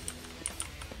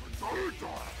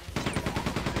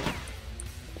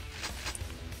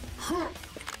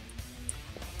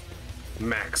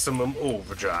 Maximum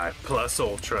overdrive plus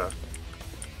ultra.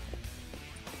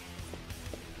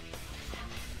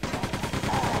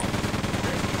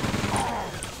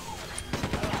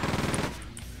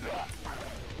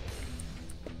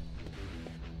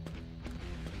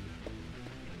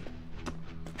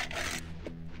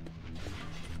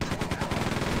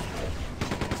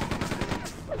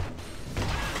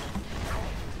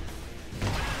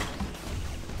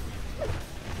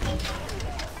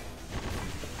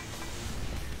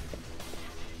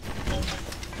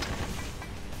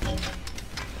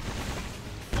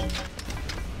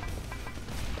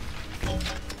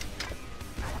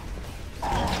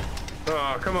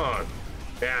 Oh, come on.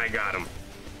 Yeah, I got him.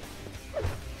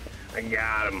 I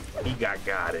got him. He got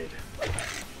gotted.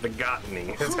 The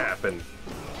gottening has happened.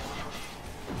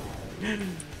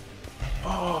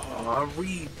 Oh, a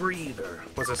rebreather.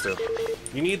 What's this do?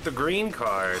 You need the green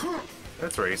card.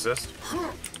 That's racist.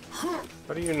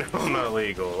 How do you know I'm not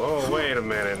legal? Oh, wait a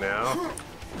minute now.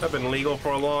 I've been legal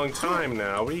for a long time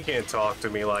now, but you can't talk to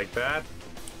me like that.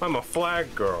 I'm a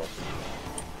flag girl.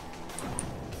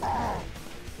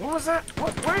 What was that?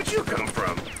 Where'd you come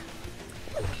from?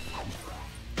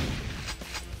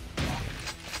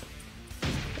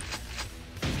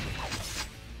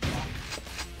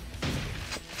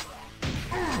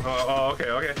 Oh,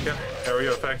 okay, yeah.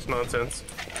 Area effects nonsense.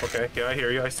 Okay, yeah, I hear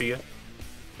you, I see you.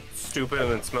 Stupid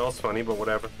and it smells funny, but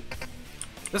whatever.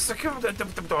 This is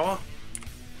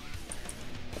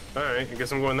Alright, I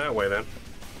guess I'm going that way then.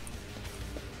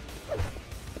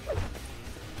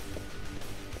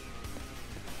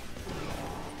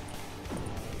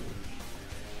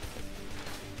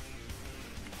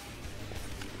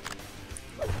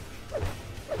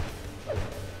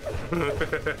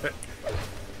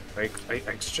 I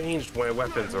exchanged my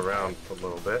weapons around a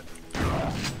little bit.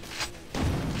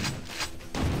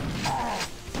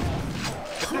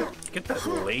 Get that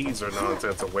laser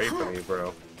nonsense away from me,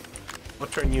 bro. I'll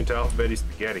turn you into alphabeti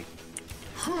spaghetti.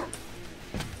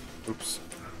 Oops.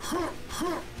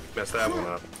 Messed that one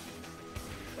up.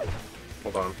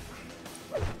 Hold on.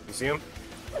 You see him?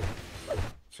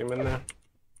 See him in there?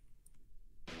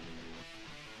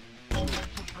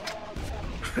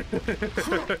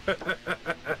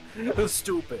 That's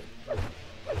stupid. I'm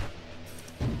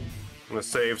gonna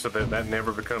save so that that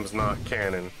never becomes not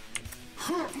canon.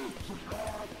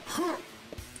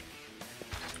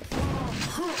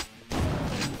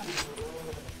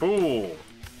 Fool.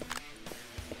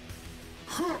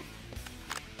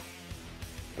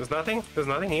 There's nothing? There's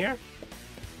nothing here?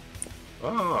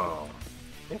 Oh,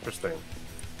 interesting.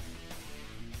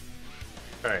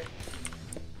 Alright.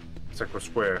 Circle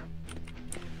square.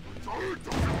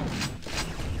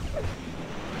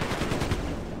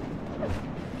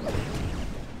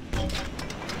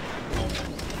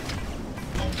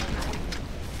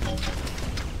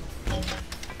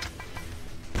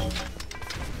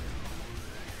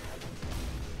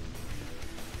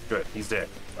 Good, he's dead.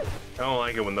 I don't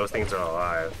like it when those things are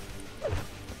alive.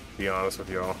 To be honest with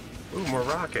y'all. Ooh, more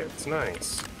rockets,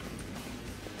 nice.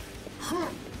 I'm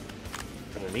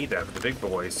gonna need that for the big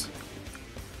boys.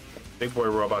 Big boy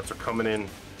robots are coming in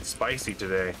spicy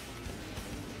today.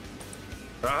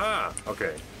 Aha!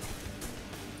 Okay.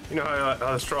 You know how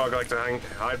the Strog like to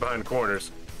hide behind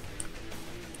corners.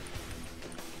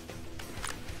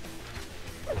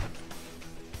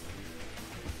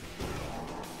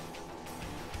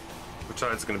 Which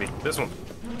side's gonna be? This one.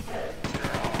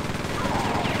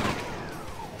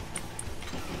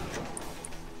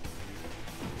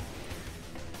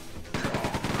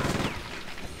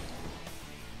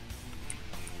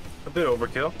 A bit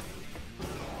overkill.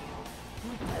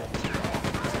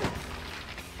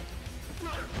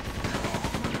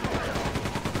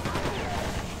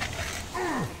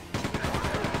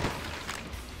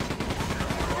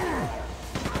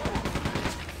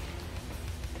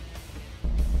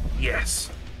 Yes,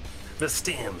 the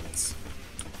stems.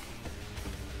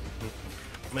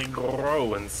 They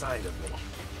grow inside of me.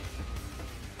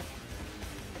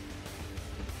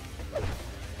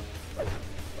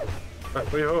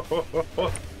 Wait,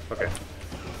 oh. Okay.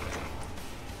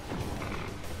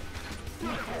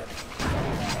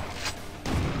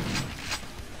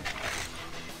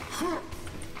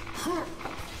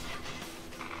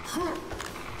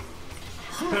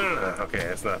 Okay,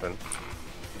 it's nothing.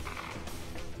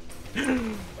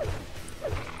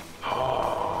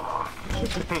 Oh.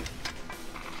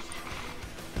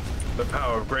 The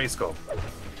power of Grayskull.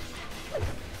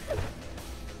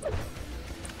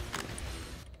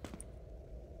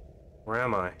 Where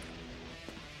am I?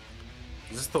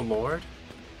 Is this the Lord?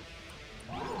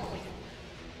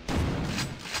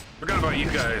 Forgot about you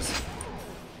guys.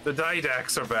 The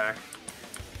Didacts are back.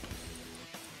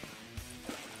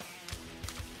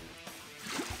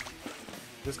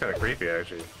 This is kind of creepy,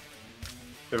 actually.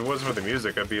 If it wasn't for the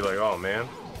music, I'd be like, oh man.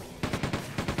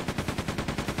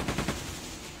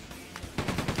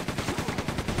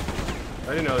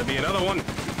 I didn't know there'd be another one.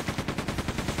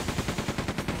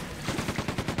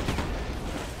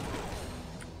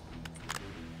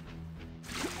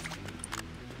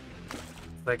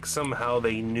 Like somehow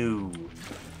they knew.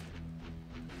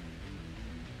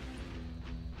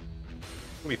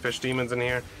 Maybe fish demons in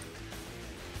here.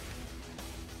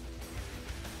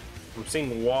 I'm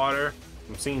seeing water.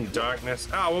 I'm seeing darkness.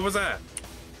 Ah, what was that?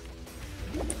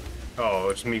 Oh,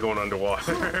 it's me going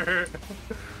underwater.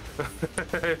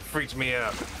 It freaked me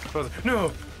out. I was like,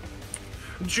 no!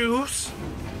 Juice?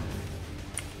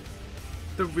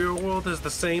 The real world is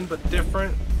the same but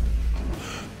different.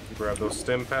 Grab those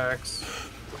stim packs.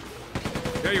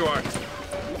 There you are.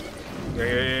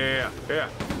 Yeah.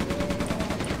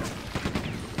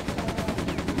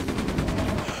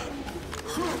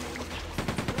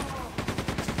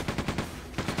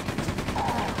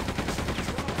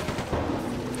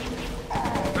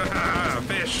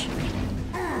 Fish.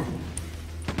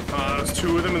 There's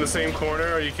two of them in the same corner.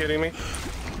 Are you kidding me?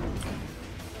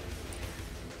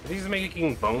 Are these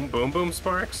making boom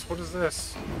sparks? What is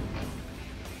this?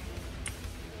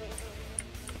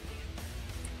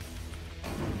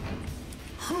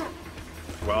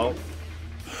 Well.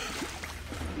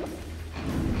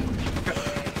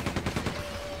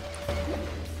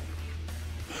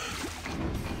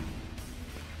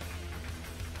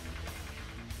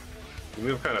 You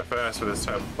move kind of fast for this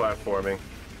type of platforming.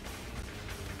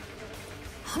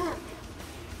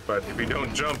 But if you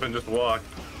don't jump and just walk,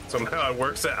 somehow it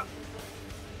works out.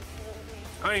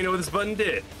 I don't even know what this button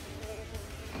did.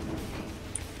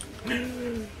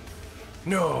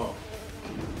 No.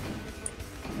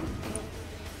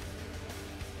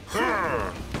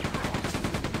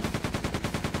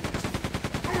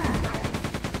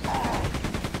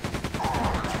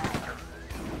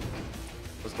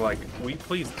 Was like, will you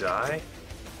please die?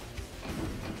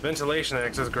 Ventilation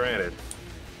access granted.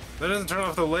 That doesn't turn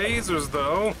off the lasers,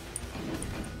 though.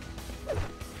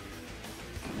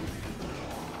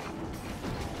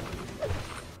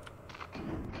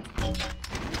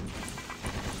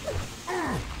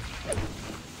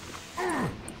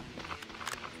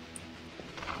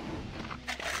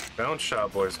 Bounce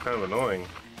shot boy is kind of annoying.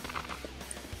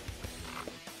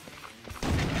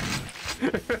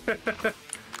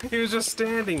 He was just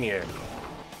standing here.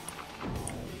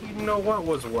 He didn't know what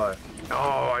was what.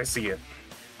 Oh, I see it.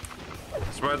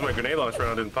 Surprised my grenade launch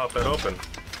round didn't pop that open.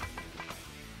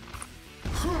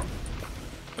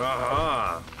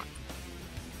 Aha!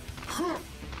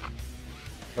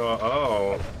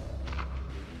 Uh-oh.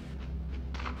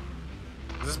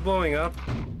 Is this blowing up?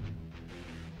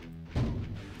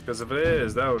 Because if it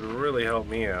is, that would really help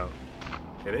me out.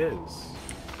 It is.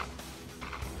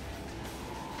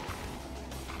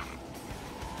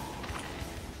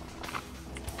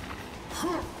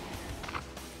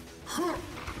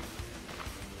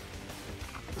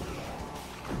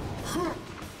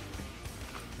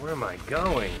 Where am I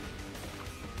going?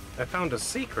 I found a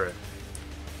secret.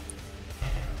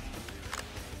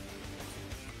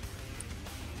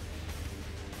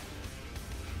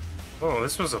 Oh,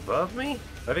 this was above me?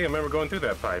 I think I remember going through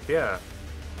that pipe, yeah.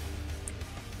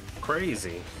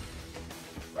 Crazy.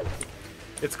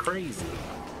 It's crazy.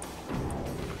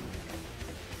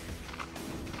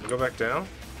 Go back down?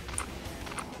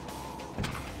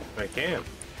 I can.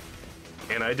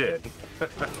 And I did.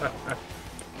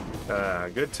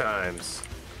 Good times.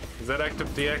 Is that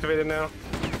deactivated now?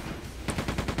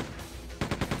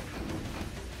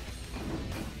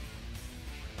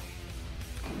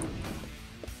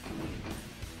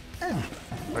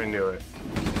 I knew it.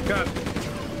 God.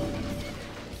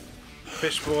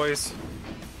 Fish boys.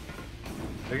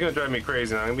 They're gonna drive me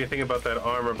crazy now. I'm gonna be thinking about that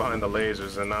armor behind the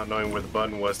lasers and not knowing where the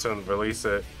button was to release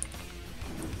it.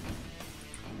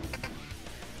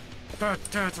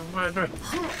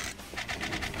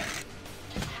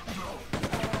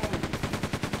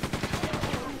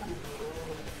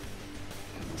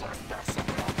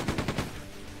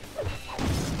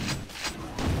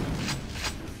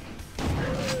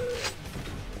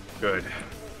 Good.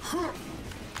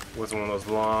 Wasn't one of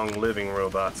those long living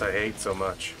robots I hate so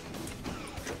much.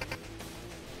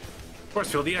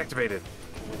 Force field deactivated.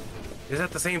 Is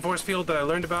that the same force field that I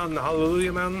learned about in the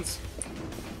Hallelujah Mountains?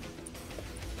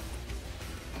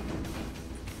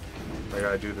 I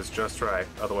gotta do this just right,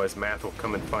 otherwise Math will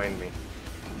come and find me.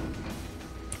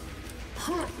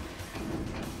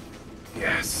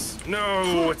 Yes.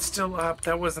 No, it's still up.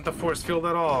 That wasn't the force field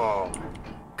at all.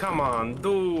 Come on,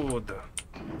 dude.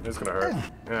 It's gonna hurt.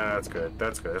 Yeah, that's good.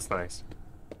 That's good. That's nice.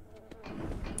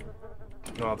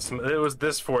 No, it was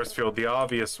this force field, the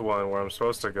obvious one, where I'm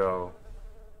supposed to go.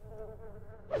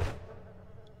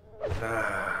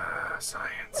 Ah,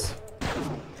 science.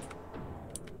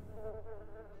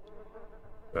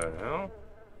 The hell?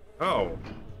 Oh.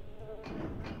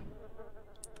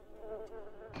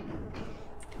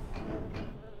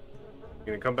 You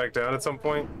gonna come back down at some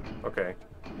point? Okay.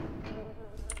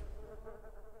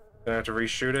 Gonna have to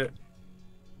reshoot it.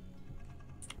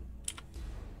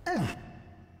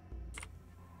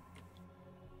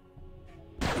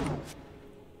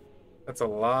 That's a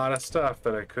lot of stuff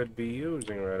that I could be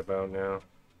using right about now.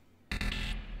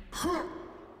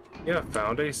 Yeah,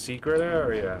 found a secret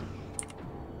area.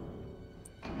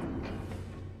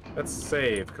 Let's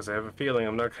save, because I have a feeling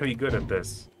I'm not gonna be good at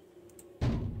this.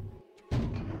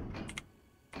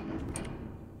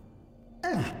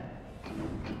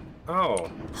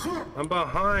 Oh, I'm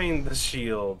behind the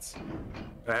shields.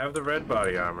 I have the red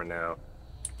body armor now.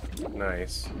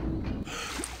 Nice.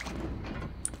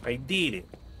 I did it.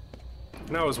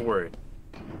 And I was worried.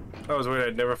 I was worried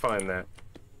I'd never find that.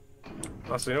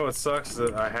 Also, you know what sucks is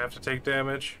that I have to take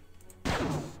damage.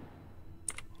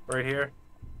 Right here.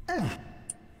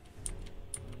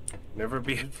 Never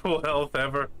be at full health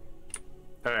ever.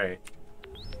 Alright.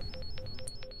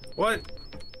 What?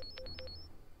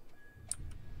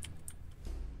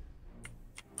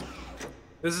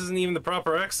 This isn't even the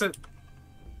proper exit.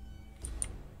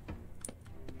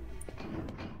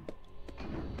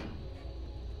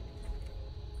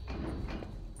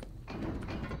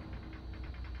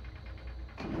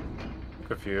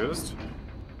 Confused.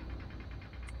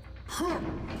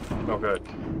 Oh, good.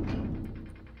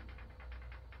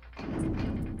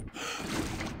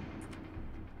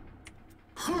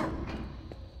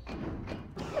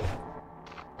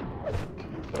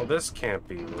 Well, this can't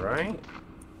be right.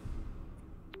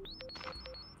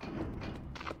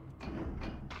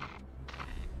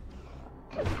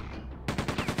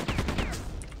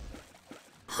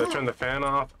 Did I turn the fan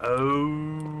off?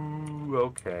 Oh,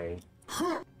 okay.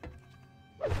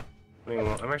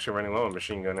 I'm actually running low on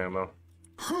machine gun ammo.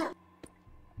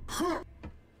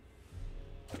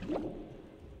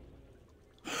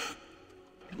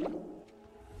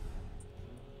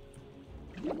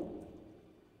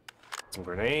 Some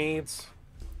grenades.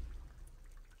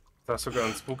 It's also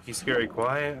gone spooky, scary,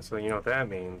 quiet, so you know what that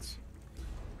means.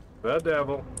 The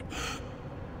devil.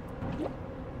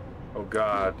 Oh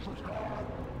God.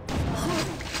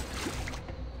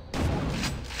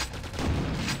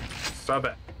 Stop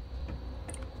it.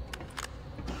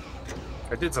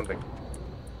 I did something.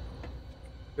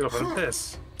 It opened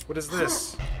this. What is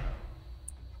this?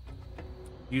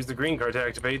 Use the green card to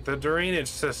activate the drainage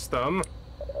system.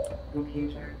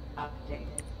 Computer updated.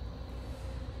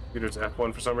 Computer's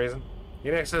F1 for some reason.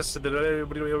 Get access to the...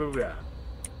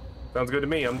 Sounds good to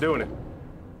me. I'm doing it.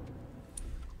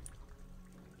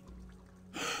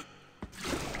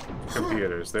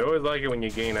 Computers. They always like it when you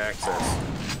gain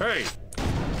access. Hey!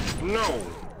 No!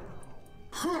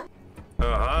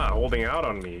 Aha! Holding out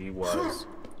on me, he was.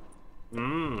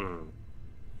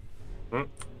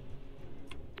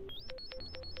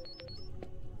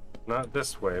 Not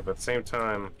this way, but at the same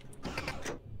time...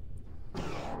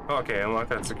 Okay, unlock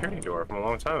that security door from a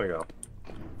long time ago.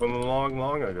 From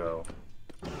long ago.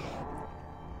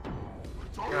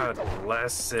 God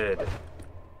blessed.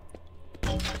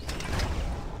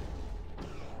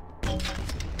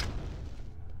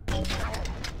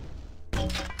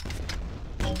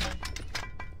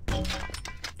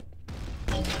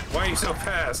 Why are you so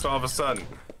fast all of a sudden?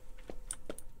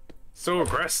 So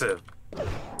aggressive.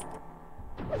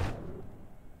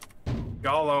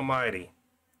 God almighty.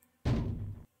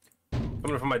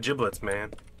 Coming from my giblets,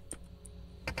 man.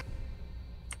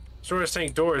 Storage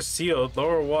tank door is sealed.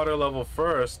 Lower water level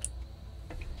first.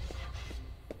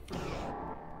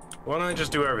 Why don't I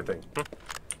just do everything? What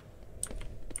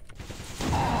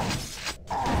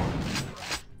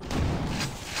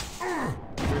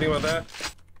do you think about that?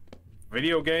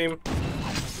 Video game?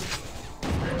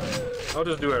 I'll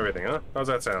just do everything, huh? How's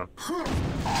that sound?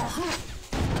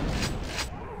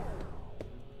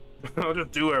 I'll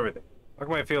just do everything. How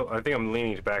come I feel? I think I'm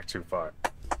leaning back too far.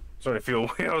 Starting to feel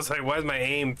weird. I was like, why is my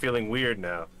aim feeling weird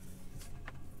now?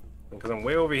 Because I'm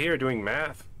way over here doing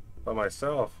math by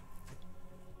myself.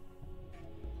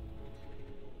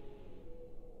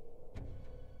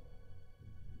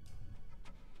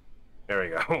 There we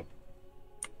go.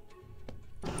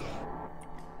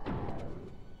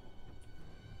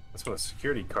 That's where the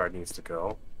security card needs to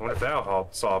go. I wonder if that'll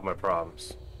help solve my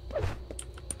problems.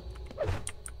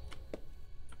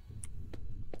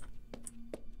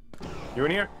 You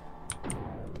in here?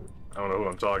 I don't know who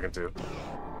I'm talking to.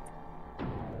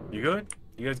 You good?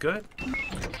 You guys good?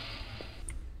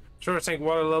 Storage tank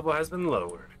water level has been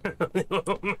lowered.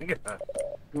 Oh my god.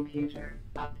 Computer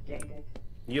updated.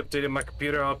 You updated my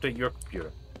computer, I'll update your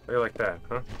computer. They like that,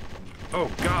 huh? Oh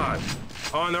god!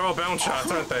 Oh, and they're all bounce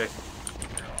shots, aren't they?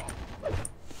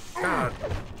 God.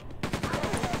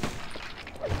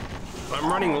 I'm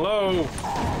running low!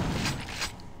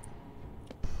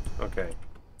 Okay.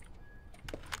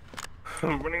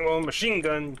 I'm running low on machine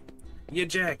gun. You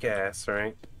jackass,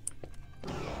 right?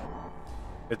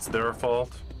 It's their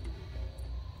fault.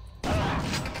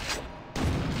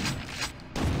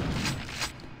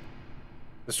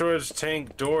 The storage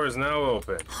tank door is now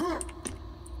open.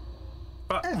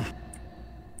 But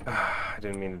I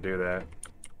didn't mean to do that.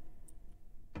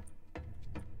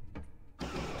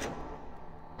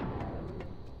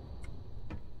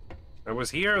 I was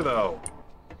here though.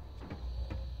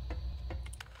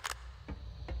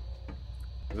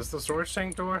 Is this the storage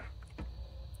tank door?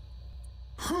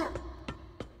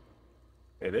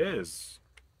 It is.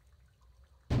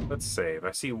 Let's save.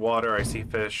 I see water, I see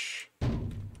fish.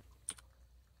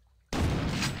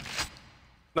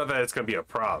 Not that it's gonna be a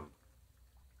problem.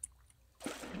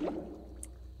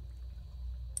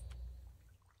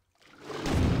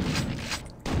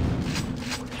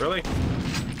 Really?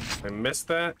 I missed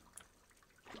that?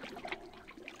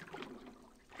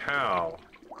 How?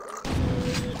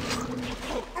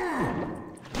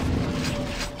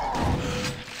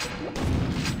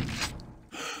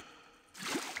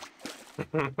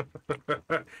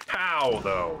 How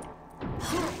though?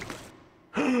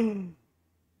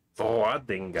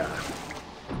 Dinga.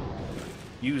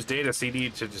 Use data CD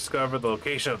to discover the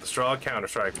location of the Straw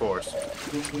Counter-Strike Force.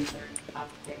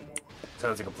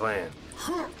 Sounds like a plan.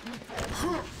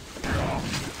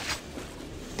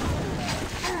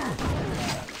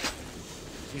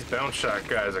 These bounce shot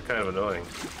guys are kind of annoying.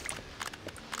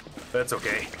 That's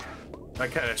okay. I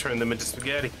kind of turned them into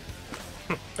spaghetti.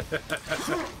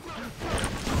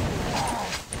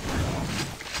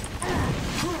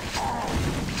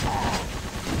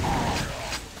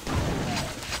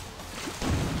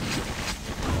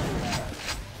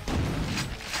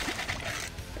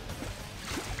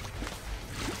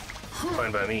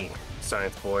 Fine by me,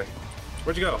 science boy.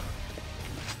 Where'd you go?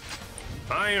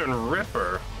 Iron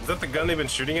Ripper. Is that the gun they've been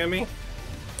shooting at me?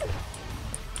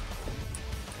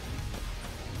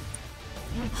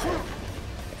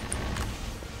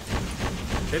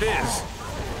 It is.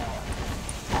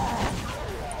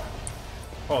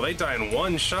 Oh, they die in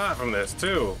one shot from this,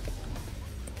 too.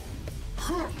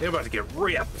 They're about to get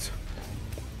ripped.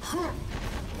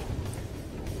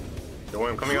 Don't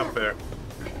worry, I'm coming up there.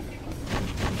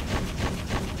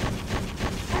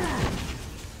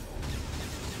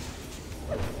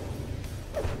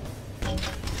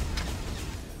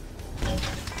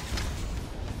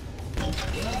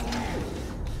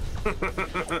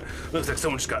 Looks like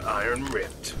someone just got iron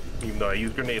ripped. Even though I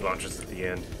used grenade launchers at the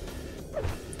end.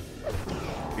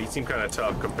 These seem kind of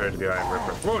tough compared to the iron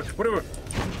ripper. Whoa, whatever.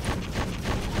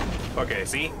 Okay,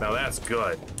 see? Now that's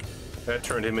good. That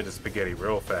turned him into spaghetti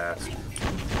real fast.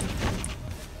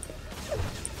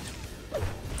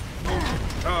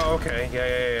 Oh, okay.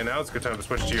 Yeah. Now it's a good time to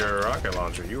switch to your rocket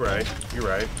launcher. You're right. You're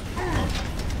right.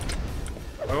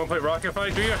 I want to play rocket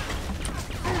fight, do you?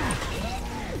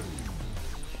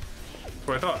 That's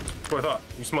what I thought. That's what I thought.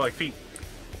 You smell like feet.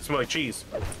 You smell like cheese.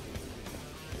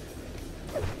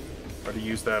 Try to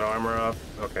use that armor up.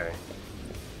 Okay.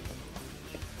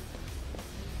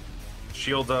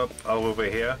 Shield up over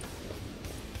here.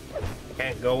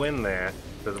 Can't go in there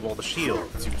because of all the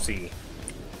shields you see.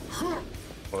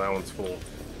 Well, that one's full.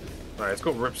 Alright, let's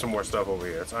go rip some more stuff over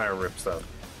here. It's iron rip stuff.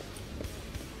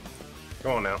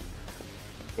 Go on now.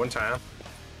 One time.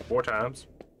 4 times.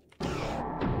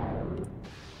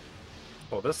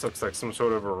 Well, this looks like some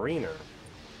sort of arena.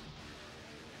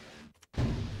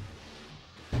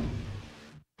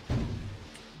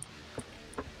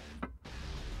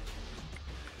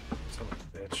 Son of a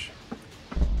bitch.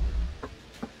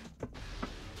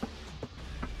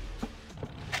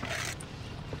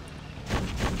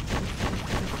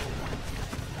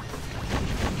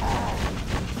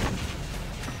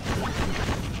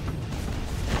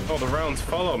 Oh, the rounds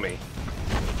follow me.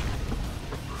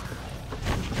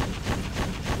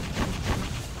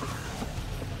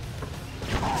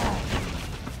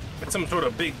 It's some sort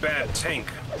of big bad tank.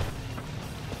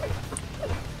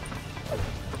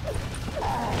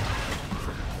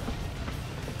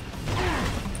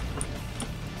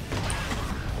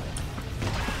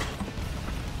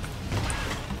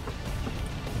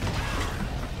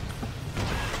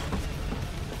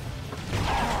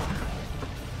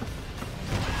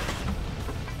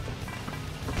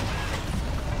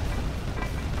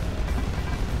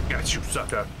 Got you,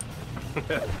 sucker.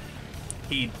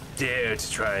 He dared to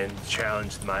try and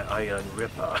challenge my Iron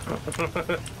Ripper.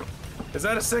 Is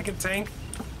that a second tank?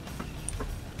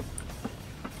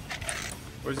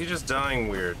 Or is he just dying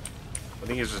weird? I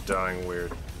think he's just dying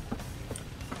weird.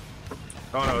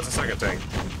 Oh no, it's a second tank.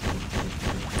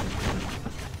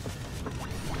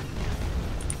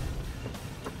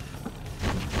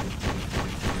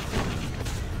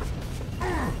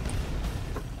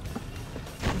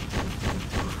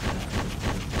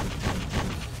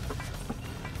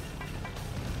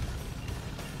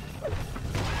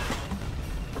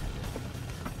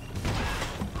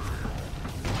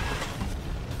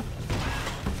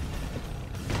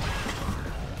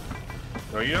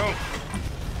 No, you don't.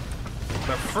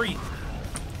 Not for free.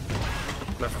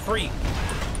 Not for free.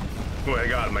 Oh, I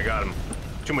got him.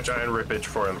 Too much iron rippage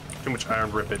for him. Too much iron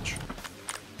rippage.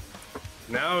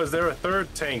 Now, is there a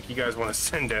third tank you guys want to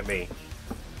send at me?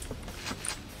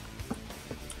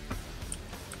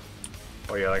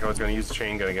 Oh yeah, like I was going to use the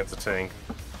chain gun against the tank.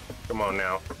 Come on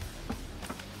now.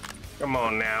 Come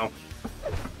on now.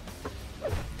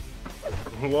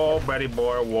 Whoa, Betty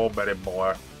boy. Whoa, Betty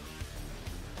boy.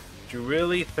 You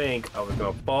really think I was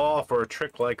gonna fall for a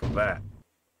trick like that?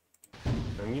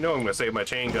 And you know I'm gonna save my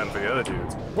chain gun for the other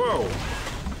dudes. Whoa!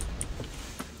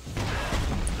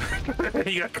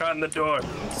 He got caught in the door.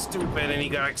 Stupid, and he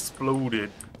got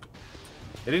exploded.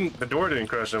 It didn't. The door didn't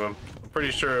crush him. I'm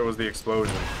pretty sure it was the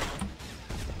explosion.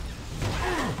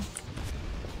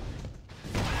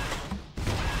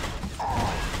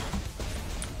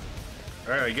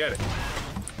 All right, I get it.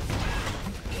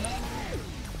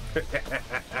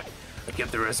 I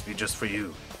kept the recipe just for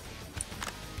you.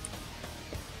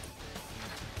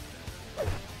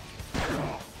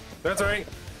 That's alright.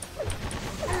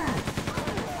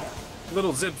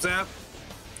 Little zip zap.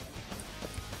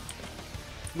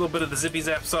 A little bit of the zippy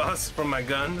zap sauce from my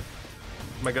gun.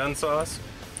 My gun sauce.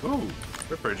 Ooh,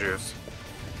 Ripper juice.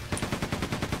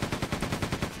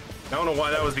 I don't know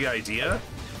why that was the idea.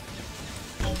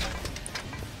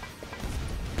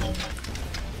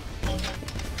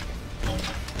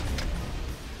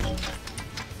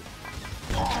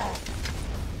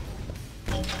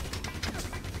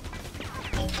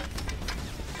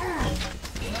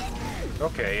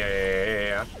 Okay,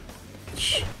 yeah.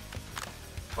 Shh.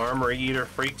 Armory eater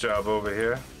freak job over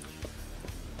here.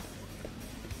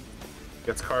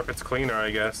 Gets carpets cleaner,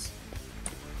 I guess.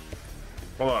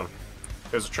 Hold on.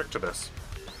 There's a trick to this.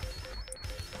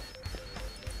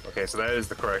 Okay, so that is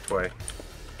the correct way.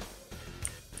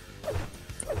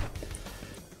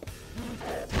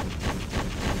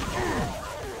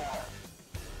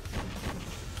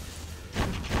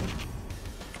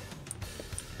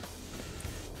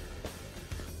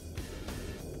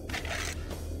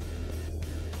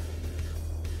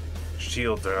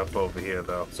 Shields are up over here,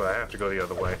 though, so I have to go the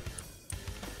other way.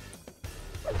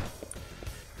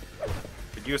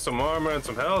 Could use some armor and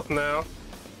some health now.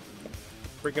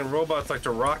 Freaking robots like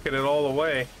to rocket it all the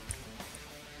way.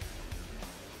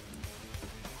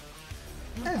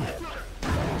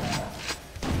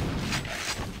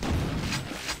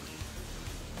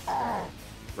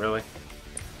 Really?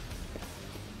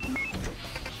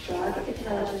 Drug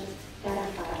intelligence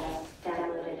data files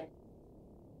downloaded.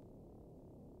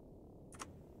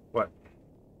 What?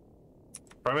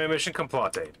 Primary mission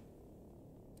completed.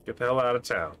 Get the hell out of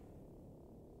town.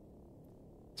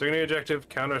 Secondary objective,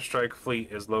 Counter-Strike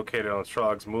fleet is located on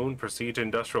Strog's moon. Proceed to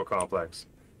industrial complex.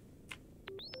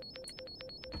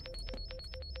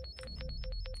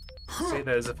 Say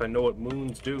that as if I know what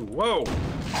moons do. Whoa!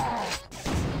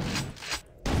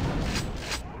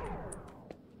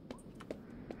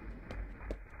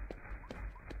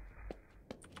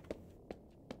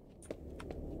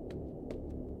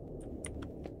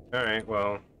 Alright,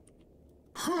 well.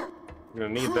 I'm gonna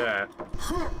need that.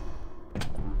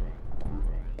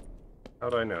 How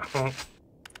do I know? I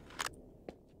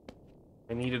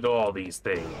needed all these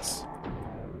things.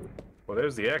 Well,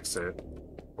 there's the exit.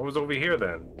 What was over here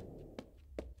then?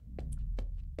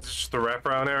 Is this just the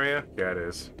wraparound area? Yeah, it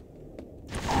is.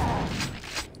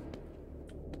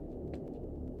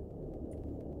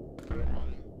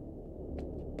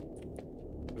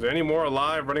 Is there any more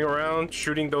alive running around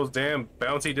shooting those damn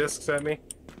bouncy discs at me?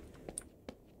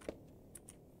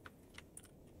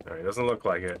 Alright, doesn't look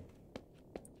like it.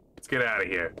 Let's get out of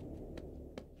here.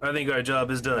 I think our job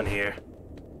is done here.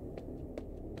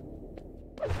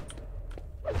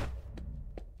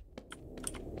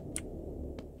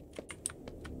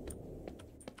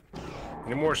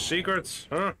 Any more secrets,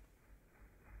 huh?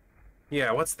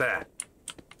 Yeah, what's that?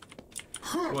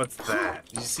 What's that?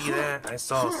 Did you see that? I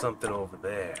saw something over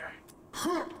there.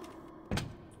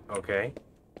 Okay.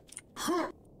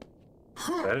 That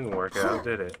didn't work out,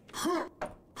 did it?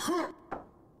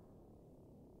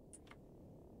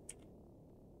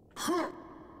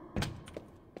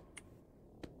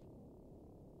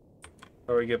 How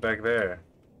do we get back there?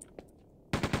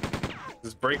 Is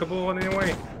this breakable in any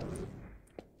way?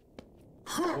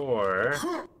 Or...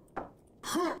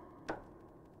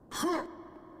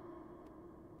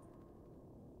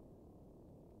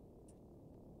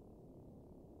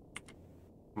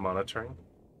 monitoring,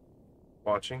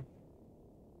 watching,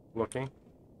 looking.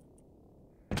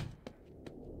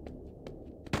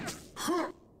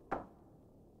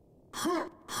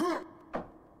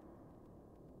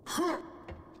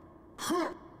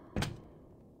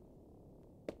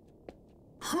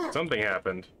 Something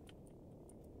happened.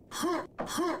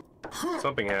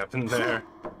 Something happened there.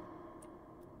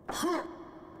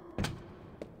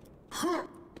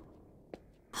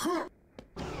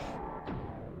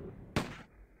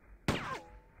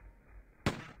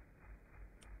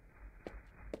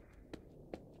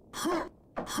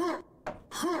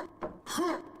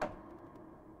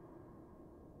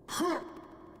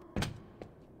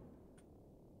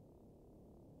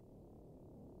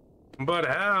 But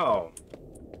how?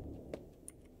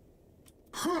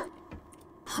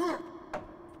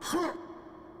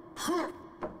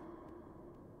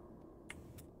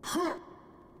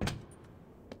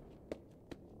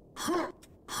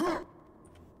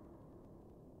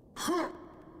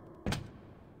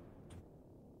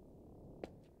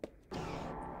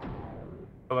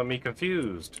 Well, me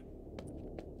confused.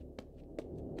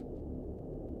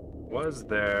 Was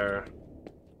there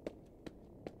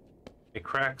a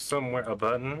crack somewhere? A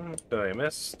button that I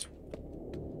missed?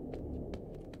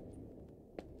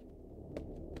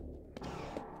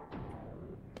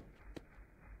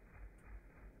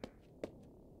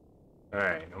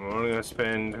 Alright, I'm only gonna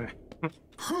spend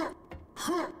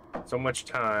so much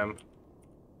time.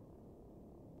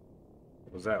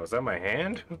 What was that? Was that my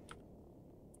hand?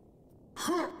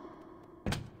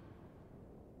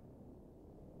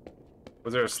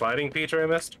 Was there a sliding feature I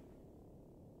missed?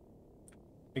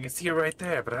 You can see it right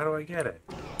there, but how do I get it?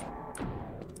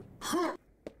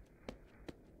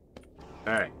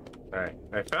 Alright, alright.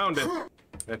 I found it.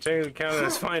 I technically counted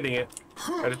as finding it.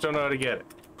 I just don't know how to get it.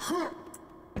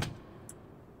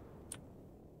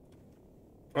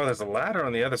 Oh, there's a ladder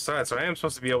on the other side, so I am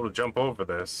supposed to be able to jump over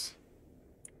this.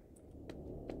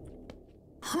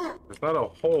 There's not a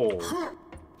hole.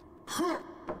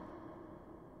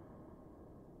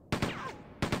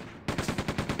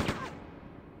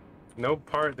 No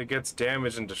part that gets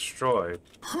damaged and destroyed.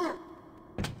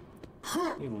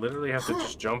 You literally have to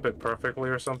just jump it perfectly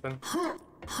or something?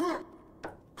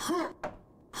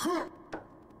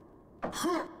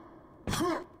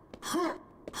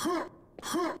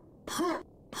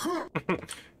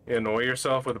 You annoy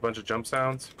yourself with a bunch of jump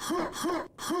sounds?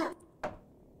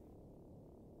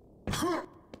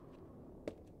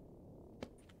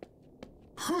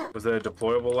 Was that a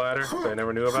deployable ladder that I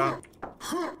never knew about?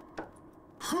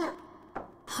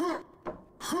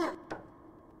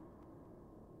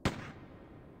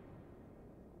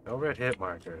 No red hit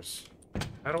markers.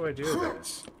 How do I do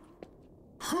this?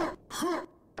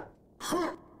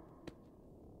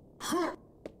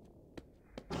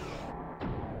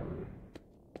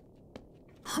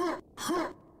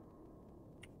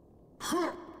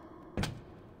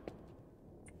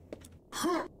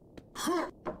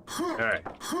 Alright.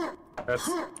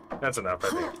 That's enough, I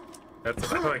think.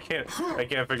 That's enough. I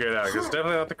can't figure it out. Because it's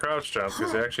definitely not the crouch jump,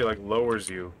 because it actually like lowers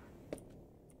you.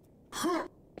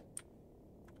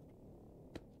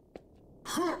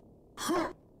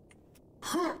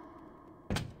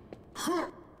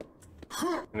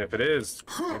 And if it is,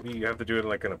 maybe you have to do it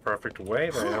like in a perfect way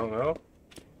that I don't know.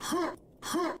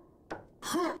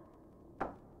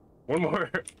 One more,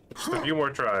 just a few more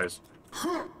tries.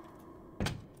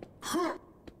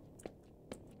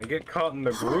 I get caught in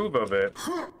the groove of it.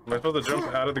 Am I supposed to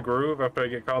jump out of the groove after I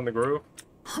get caught in the groove?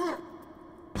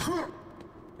 Oh,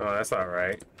 that's not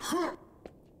right.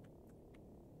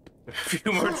 A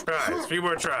few more tries, a few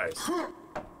more tries.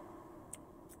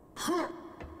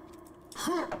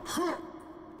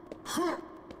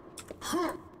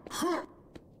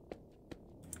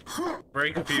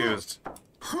 Very confused.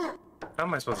 How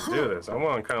am I supposed to do this? I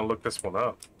want to kind of look this one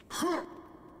up.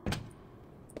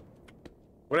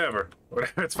 Whatever,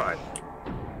 it's fine.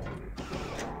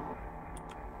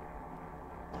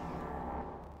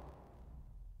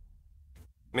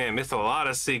 Man, missed a lot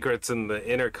of secrets in the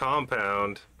inner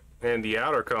compound and the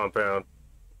outer compound.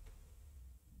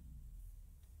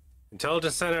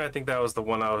 Intelligence Center, I think that was the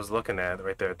one I was looking at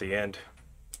right there at the end.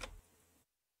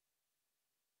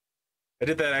 I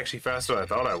did that actually faster than I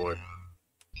thought I would.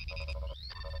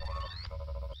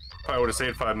 Probably would have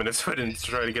saved 5 minutes if I didn't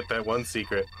try to get that one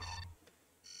secret.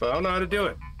 But I don't know how to do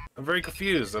it. I'm very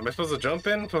confused. Am I supposed to jump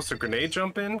in? Am I supposed to grenade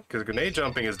jump in? Because grenade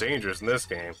jumping is dangerous in this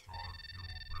game.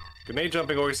 Grenade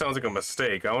jumping always sounds like a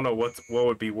mistake. I don't know what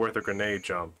would be worth a grenade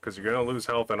jump, because you're going to lose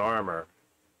health and armor.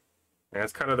 And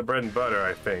it's kind of the bread and butter,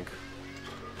 I think.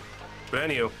 But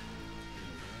anywho,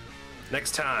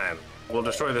 next time, we'll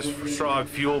destroy this Strog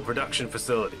fuel production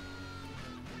facility.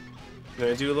 I'm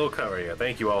going to do a little cover here.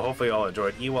 Thank you all. Hopefully you all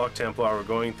enjoyed Ewok Templar. We're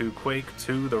going through Quake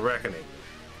 2 The Reckoning.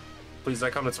 Please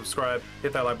like, comment, subscribe,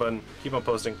 hit that like button, keep on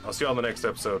posting. I'll see you all in the next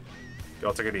episode.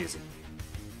 Y'all take it easy.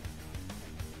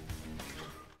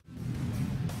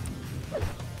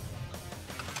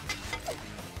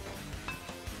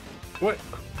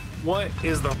 What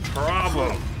is the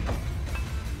problem?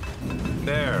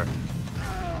 There.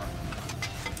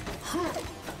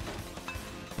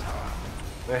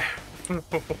 There.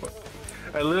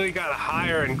 I literally got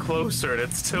higher and closer and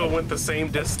it still went the same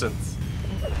distance.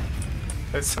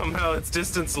 And somehow its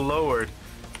distance lowered.